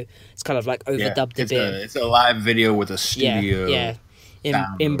studio. It's kind of like overdubbed a bit. It's a live video with a studio. Yeah.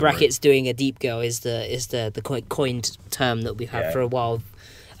 In brackets, doing a Deep Girl is the coined term that we've had for a while.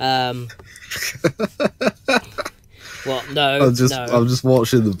 Well, no, I'm just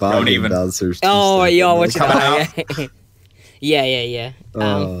watching the band dancers. Oh, you're watching that. Yeah.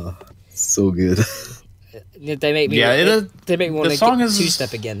 So good. They make me. They make me want to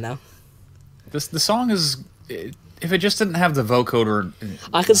two-step again now. The song is. If it just didn't have the vocoder,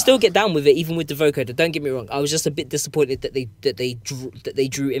 I can still get down with it, even with the vocoder. Don't get me wrong. I was just a bit disappointed that they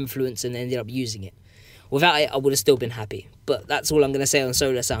drew influence and ended up using it. Without it, I would have still been happy. But that's all I'm going to say on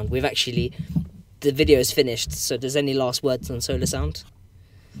Solar Sound. The video is finished. So, does any last words on Solar Sound?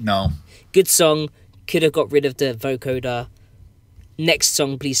 no. Good song. Could have got rid of the vocoder. Next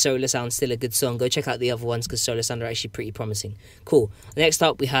song, please. Solar Sound, still a good song. Go check out the other ones because Solar Sound are actually pretty promising. Cool. Next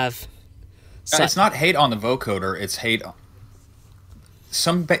up, we have. It's not hate on the vocoder. It's hate.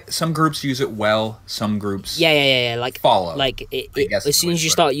 Some groups use it well. Some groups Like follow. Like as soon as you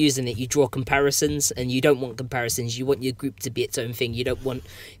start using it, you draw comparisons, and you don't want comparisons. You want your group to be its own thing. You don't want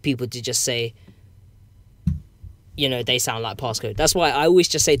people to just say, they sound like Passcode. That's why I always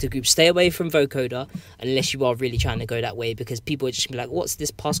just say to groups, stay away from vocoder unless you are really trying to go that way, because people are just gonna be like, what's this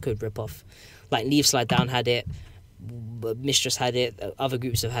Passcode ripoff? Like Neve Slide Down had it. Mistress had it, other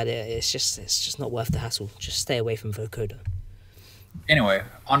groups have had it. It's just not worth the hassle. Just stay away from vocoder. Anyway,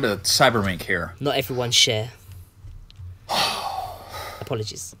 on to Cybermink here. Not everyone share.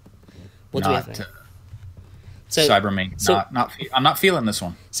 Apologies. What do we have now? So Cybermink. I'm not feeling this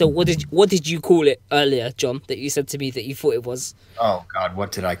one. So what did you call it earlier, John? That you said to me that you thought it was. Oh God,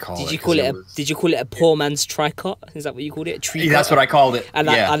 what did I call it? Did you call it a poor man's tricot? Is that what you called it? A tricot? That's what I called it. And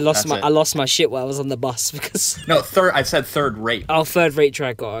I lost my shit while I was on the bus because. No, third. I said third rate. Oh, third rate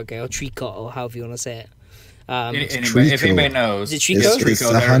tricot. Okay, or tricot, or however you want to say it. If anybody knows, is it Trico? It's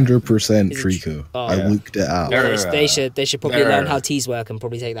 100% Trico. I looked it up. They should probably learn how T's work and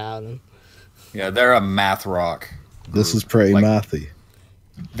probably take that out. Then. Yeah, they're a math rock. This is pretty mathy.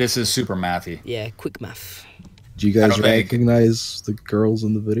 This is super mathy. Yeah, quick math. Do you guys recognize the girls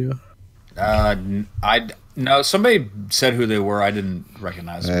in the video? No. Somebody said who they were. I didn't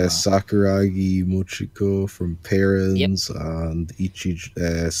recognize them. Sakuragi Mochiko from Parents and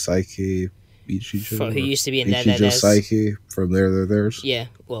Saike Ichijo. Who used to be in Ichijo Saike from Theirs. Yeah,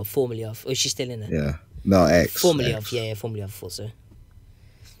 well, formerly of. Oh, is she still in there? Yeah. No, X. Formerly X. of, yeah, formerly of, I thought so.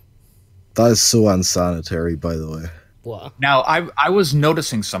 That is so unsanitary, by the way. What? Now, I was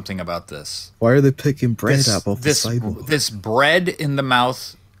noticing something about this. Why are they picking bread up off the sidewalk? This bread in the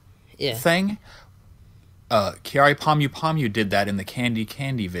mouth thing? Kiari Pamu did that in the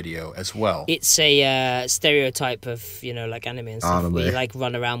Candy video as well. It's a stereotype of, like anime and stuff. Anime. Where you, like,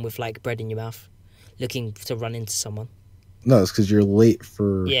 run around with, like, bread in your mouth, looking to run into someone. No, it's because you're late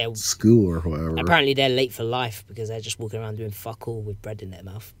for school or whatever. Apparently they're late for life because they're just walking around doing fuck all with bread in their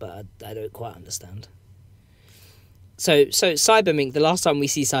mouth, but I don't quite understand. So Cybermink, the last time we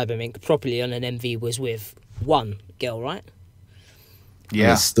see Cybermink properly on an MV was with one girl, right? Yeah.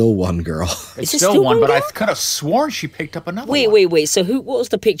 And it's still one girl. It's still one, but I could have sworn she picked up another one. Wait. So what was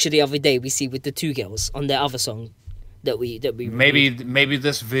the picture the other day we see with the two girls on their other song that we maybe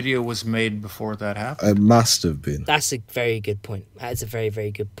this video was made before that happened? It must have been. That's a very good point. That's a very,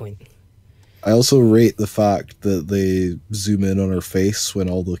 very good point. I also rate the fact that they zoom in on her face when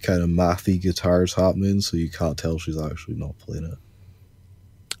all the kind of mathy guitars happening, so you can't tell she's actually not playing it.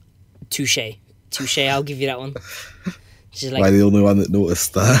 Touche. I'll give you that one. She's like, am I the only one that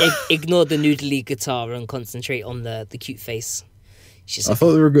noticed that? Ignore the noodly guitar and concentrate on the cute face. I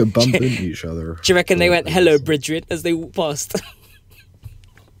thought they were going to bump into each other. Do you reckon they went, hello, Bridget, as they walked past?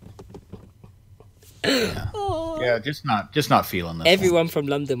 Yeah, just not feeling this. Everyone from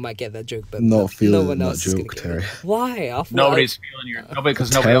London might get that joke, but Not no feeling one that else is gonna joke, get Terry. it. Why? I thought Nobody's feeling your nobody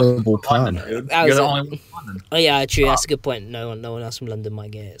because nobody else is Terrible from London, pun. dude. That You're was the a- only one from London. Oh yeah, true. That's a good point. No one else from London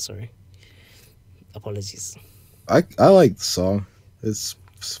might get it. Sorry. Apologies. I like the song. It's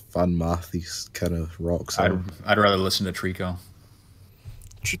fun, mathy kind of rock song. I'd rather listen to Trico.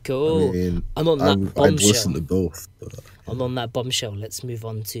 Trico. I mean, I'm on that I'd bombshell. listen to both. But I'm on that bombshell. Let's move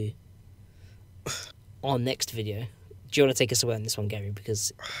on to our next video. Do you want to take us away on this one, Gary?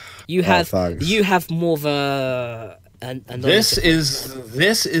 Because you have thanks. more of a This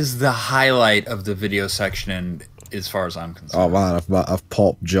is the highlight of the video section, as far as I'm concerned. Oh man, I've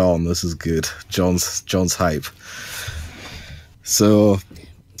popped John. This is good. John's hype. So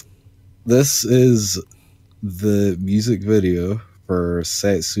this is the music video for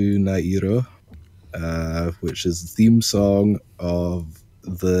Setsu Nairo, which is the theme song of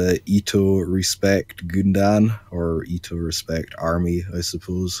the Ito Respect Gundan, or Ito Respect Army, I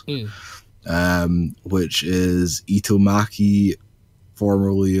suppose. Which is Itomaki,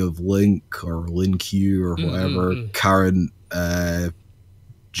 formerly of Link or Lin-Q or whatever, current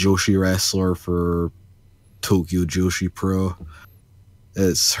Joshi wrestler for Tokyo Joshi Pro.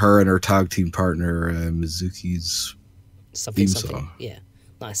 It's her and her tag team partner Mizuki's something. song. Yeah,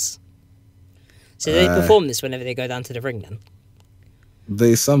 nice. So they perform this whenever they go down to the ring. Then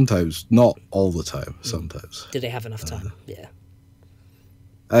They sometimes, not all the time, sometimes. do they have enough time? Yeah.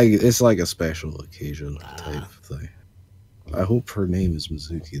 It's like a special occasion type thing. I hope her name is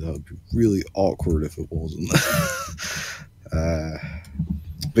Mizuki. That would be really awkward if it wasn't.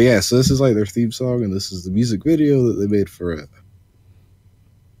 But yeah, so this is like their theme song, and this is the music video that they made for it.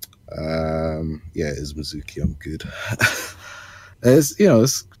 Yeah, it is Mizuki. I'm good. It's a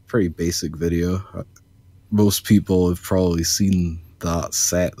pretty basic video. Most people have probably seen that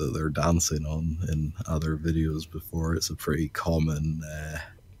set that they're dancing on in other videos before. It's a pretty common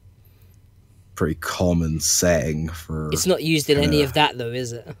setting for. It's not used in any of that though,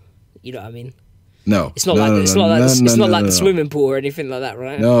 is it? You know what I mean? No, It's not no, like no, it's no, not like no, it's no, not no, like no, the no. swimming pool or anything like that,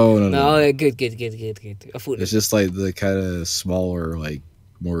 right? No. Oh, good. I thought It's just like the kind of smaller, like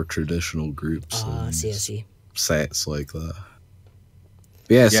more traditional groups. I and see. Sets like that. But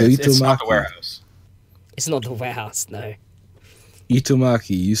yeah, so it's not the Itomaki. warehouse. It's not the warehouse, no.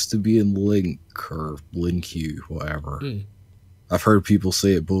 Itomaki used to be in Link or Lin-Q, whatever. I've heard people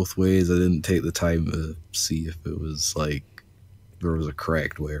say it both ways. I didn't take the time to see if it was like there was a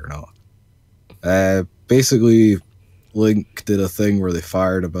correct way or not. Basically, Link did a thing where they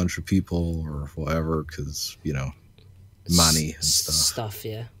fired a bunch of people or whatever because, money and stuff.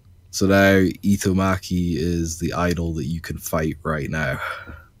 Yeah. So now Itomaki is the idol that you can fight right now.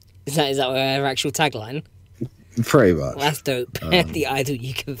 Is that our actual tagline? Pretty much. Well, that's dope. The idol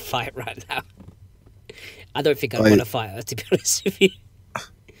you can fight right now. I don't think I'd want to fight her, to be honest with you.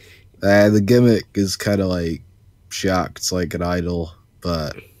 The gimmick is kind of like she acts like an idol,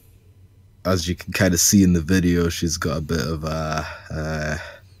 but as you can kind of see in the video, she's got a bit of a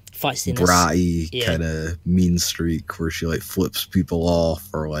Feistiness. bratty kind of mean streak where she like flips people off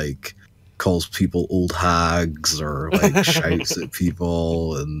or like calls people old hags or like shouts at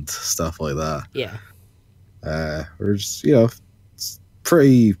people and stuff like that. Yeah. Or just, it's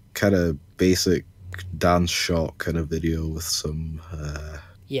pretty kind of basic dance shot kind of video with some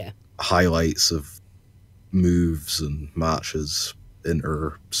highlights of moves and matches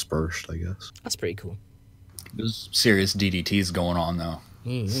interspersed, I guess. That's pretty cool. There's serious DDTs going on though.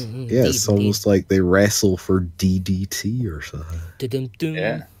 Yeah, it's almost like they wrestle for DDT or something. Dum-dum-dum.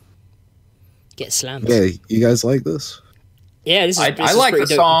 Yeah. Get slammed. Yeah, you guys like this? Yeah, this is I like the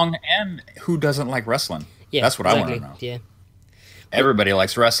pretty dope. song, and who doesn't like wrestling? Yeah, that's what I want to know. Yeah. Everybody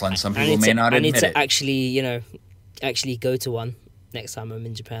likes wrestling. Some people may not I admit need to it. actually go to one next time I'm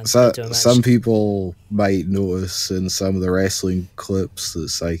in Japan. So, Go to a match. some people might notice in some of the wrestling clips that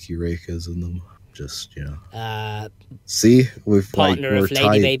Psyche Reika's in them. Just, see, we're Partner of Lady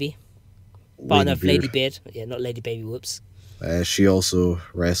tight. Baby. Partner of Lady Beard. Beard. Yeah, not Lady Baby. Whoops. She also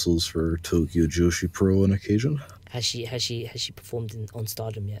wrestles for Tokyo Joshi Pro on occasion. Has she performed on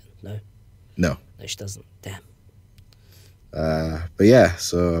Stardom yet? No. No. No, she doesn't. Damn. But yeah,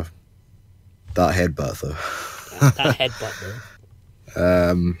 so that headbutt though. That headbutt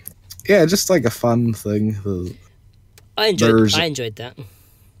though. Yeah, just like a fun thing. I enjoyed that.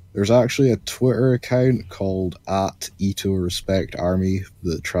 There's actually a Twitter account called @ItoRespectArmy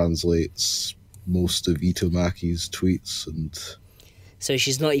that translates most of Itomaki's tweets, and So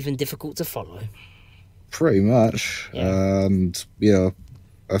she's not even difficult to follow. pretty much. Yeah. And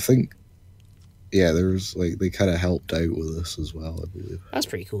I think there's like they kind of helped out with this as well, I believe. That's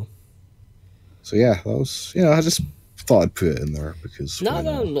pretty cool. So yeah, that was, I just thought I'd put it in there because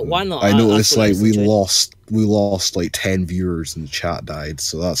No, why not? I noticed thought it like was we enjoyable. lost like 10 viewers and the chat died,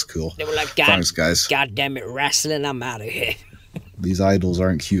 so that's cool. They were like, Thanks, guys. God damn it, wrestling, I'm out of here. These idols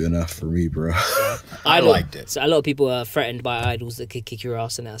aren't cute enough for me, bro. I liked it. So a lot of people are threatened by idols that could kick your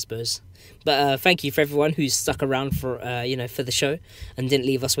ass in it, I suppose. But thank you for everyone who's stuck around for for the show and didn't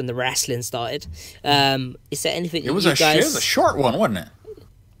leave us when the wrestling started. Is there anything It was you a guys... short one, wasn't it?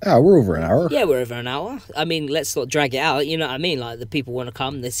 Yeah, we're over an hour. Yeah, we're over an hour. I mean, let's not drag it out. You know what I mean? Like, the people want to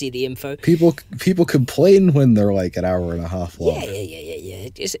come, they see the info. People complain when they're like an hour and a half long. Yeah.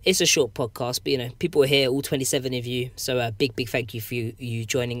 It's a short podcast, but people are here, all 27 of you. So a big thank you for you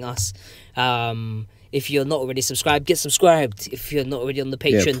joining us. If you're not already subscribed, get subscribed. If you're not already on the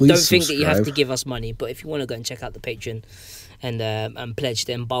Patreon, please don't think that you have to subscribe. give us money. But if you want to go and check out the Patreon and pledge,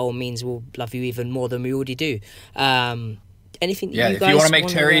 then by all means, we'll love you even more than we already do. Anything? Yeah, you if guys you want to make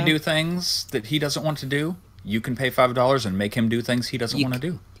wanna, Terry do things that he doesn't want to do, you can pay $5 and make him do things he doesn't want to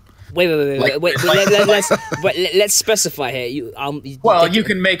do. Wait. Let's specify here. You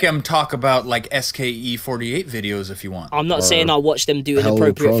can make him talk about like SKE48 videos if you want. I'm not saying I'll watch them do Hello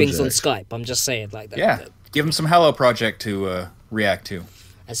inappropriate things on Project. Skype. I'm just saying like that. Yeah, give him some Hello Project to react to.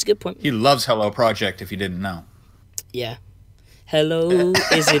 That's a good point. He loves Hello Project if you didn't know. Yeah. Hello,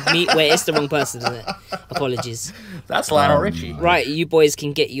 is it me? Wait, it's the wrong person, isn't it? Apologies. That's Lionel Richie. Right, you boys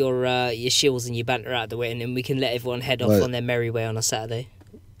can get your shills and your banter out of the way, and then we can let everyone head off Right. on their merry way on a Saturday.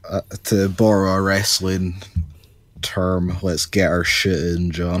 To borrow a wrestling term, let's get our shit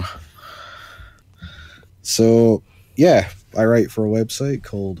in, John. So, yeah, I write for a website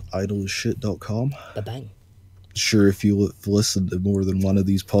called idolshit.com. Ba-bang. Sure, if you've listened to more than one of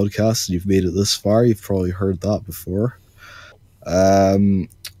these podcasts and you've made it this far, you've probably heard that before. I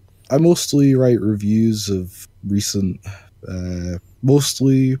mostly write reviews of recent,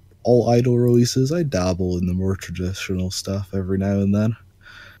 mostly all idol releases. I dabble in the more traditional stuff every now and then.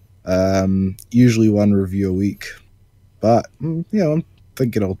 Usually one review a week, but I'm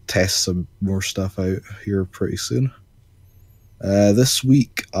thinking I'll test some more stuff out here pretty soon. This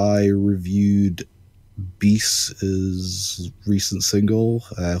week I reviewed Beast's recent single,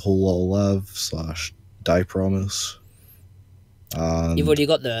 Whole Lot of Love / Die Promise. You've already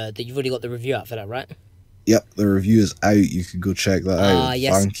got the review out for that, right? Yep, the review is out. You can go check that out.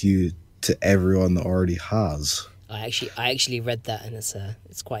 Yes. Thank you to everyone that already has. I actually read that, and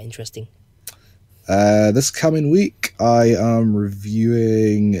it's quite interesting. This coming week, I am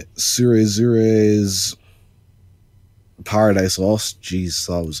reviewing Surezure's Paradise Lost. Jeez,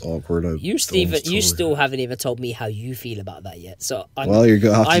 that was awkward. You still haven't even told me how you feel about that yet. So you're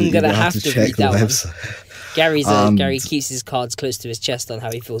gonna have to check read the that one. website. Gary keeps his cards close to his chest on how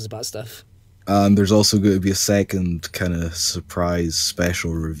he feels about stuff. And there's also going to be a second kind of surprise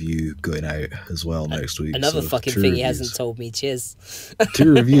special review going out as well next week. Another so fucking 2 thing he reviews. hasn't told me. Cheers.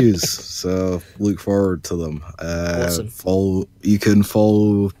 2 reviews, so look forward to them. Awesome. You can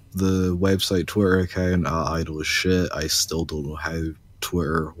follow the website Twitter account at Idol as Shit. I still don't know how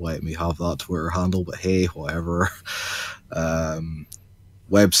Twitter let me have that Twitter handle, but hey, whatever. Website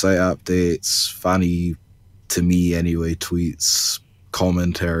updates, funny to me anyway, tweets,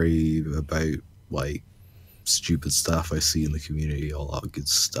 commentary about like stupid stuff I see in the community, all that good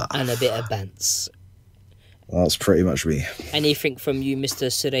stuff. And a bit of bants. That's pretty much me. Anything from you, Mr.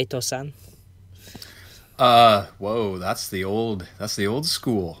 Sureto-san? Whoa, that's the old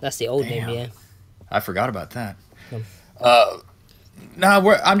school. That's the old Damn. name, yeah. I forgot about that. Hmm.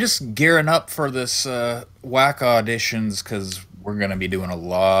 I'm just gearing up for this WAC auditions because we're going to be doing a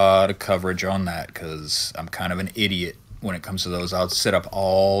lot of coverage on that because I'm kind of an idiot when it comes to those. I'll sit up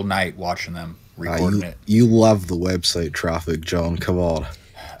all night watching them, recording it. You love the website traffic, John. Come on.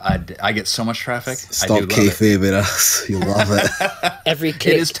 I get so much traffic. Stop I do love it. kayfabing us. You love it. Every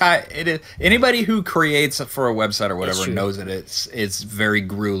click. It is. Anybody who creates for a website or whatever true. knows that it's very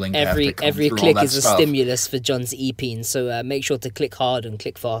grueling. to have to come Every through all click that is a stuff. stimulus for John's EP, so make sure to click hard and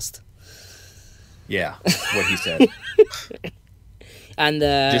click fast. Yeah, what he said. And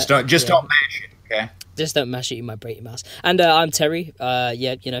just don't mash it, okay? Just don't mash it, you might break your mouse. And I'm Terry,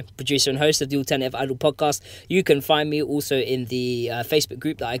 producer and host of the Alternative Idol podcast. You can find me also in the Facebook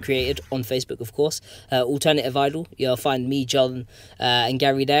group that I created on Facebook, of course, Alternative Idol. You'll find me, John, and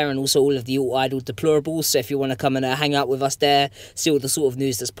Gary there, and also all of the Alt Idol deplorables. So if you want to come and hang out with us there, see all the sort of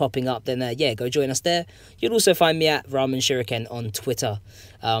news that's popping up, then go join us there. You'll also find me at Ramen Shuriken on Twitter,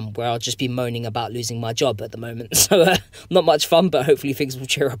 where I'll just be moaning about losing my job at the moment. So not much fun, but hopefully things will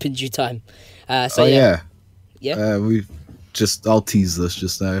cheer up in due time. Yeah. I'll tease this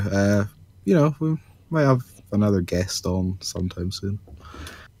just now. We might have another guest on sometime soon.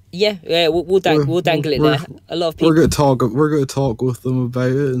 Yeah, we'll dangle it there. A lot of people. We're gonna talk with them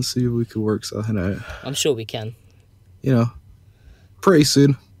about it and see if we can work something out. I'm sure we can. Pretty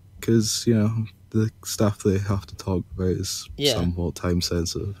soon, because the stuff they have to talk about is somewhat time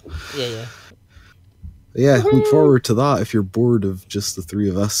sensitive. Yeah. Yeah, look forward to that. If you're bored of just the three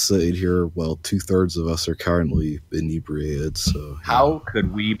of us sitting here, well, 2/3 of us are currently inebriated. So how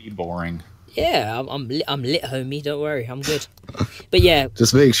could we be boring? Yeah, I'm lit, homie. Don't worry, I'm good. But yeah,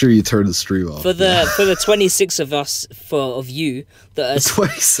 just make sure you turn the stream off. For the 26 of us, of you that are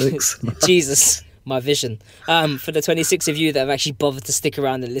 26. Jesus, my vision. For the 26 of you that have actually bothered to stick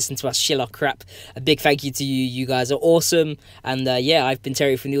around and listen to us shill our crap, a big thank you to you. You guys are awesome. And I've been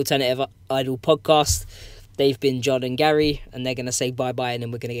Terry from the Alternative Idol podcast. They've been John and Gary, and they're gonna say bye and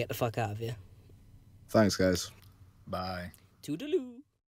then we're gonna get the fuck out of here. Thanks, guys. Bye. Toodaloo.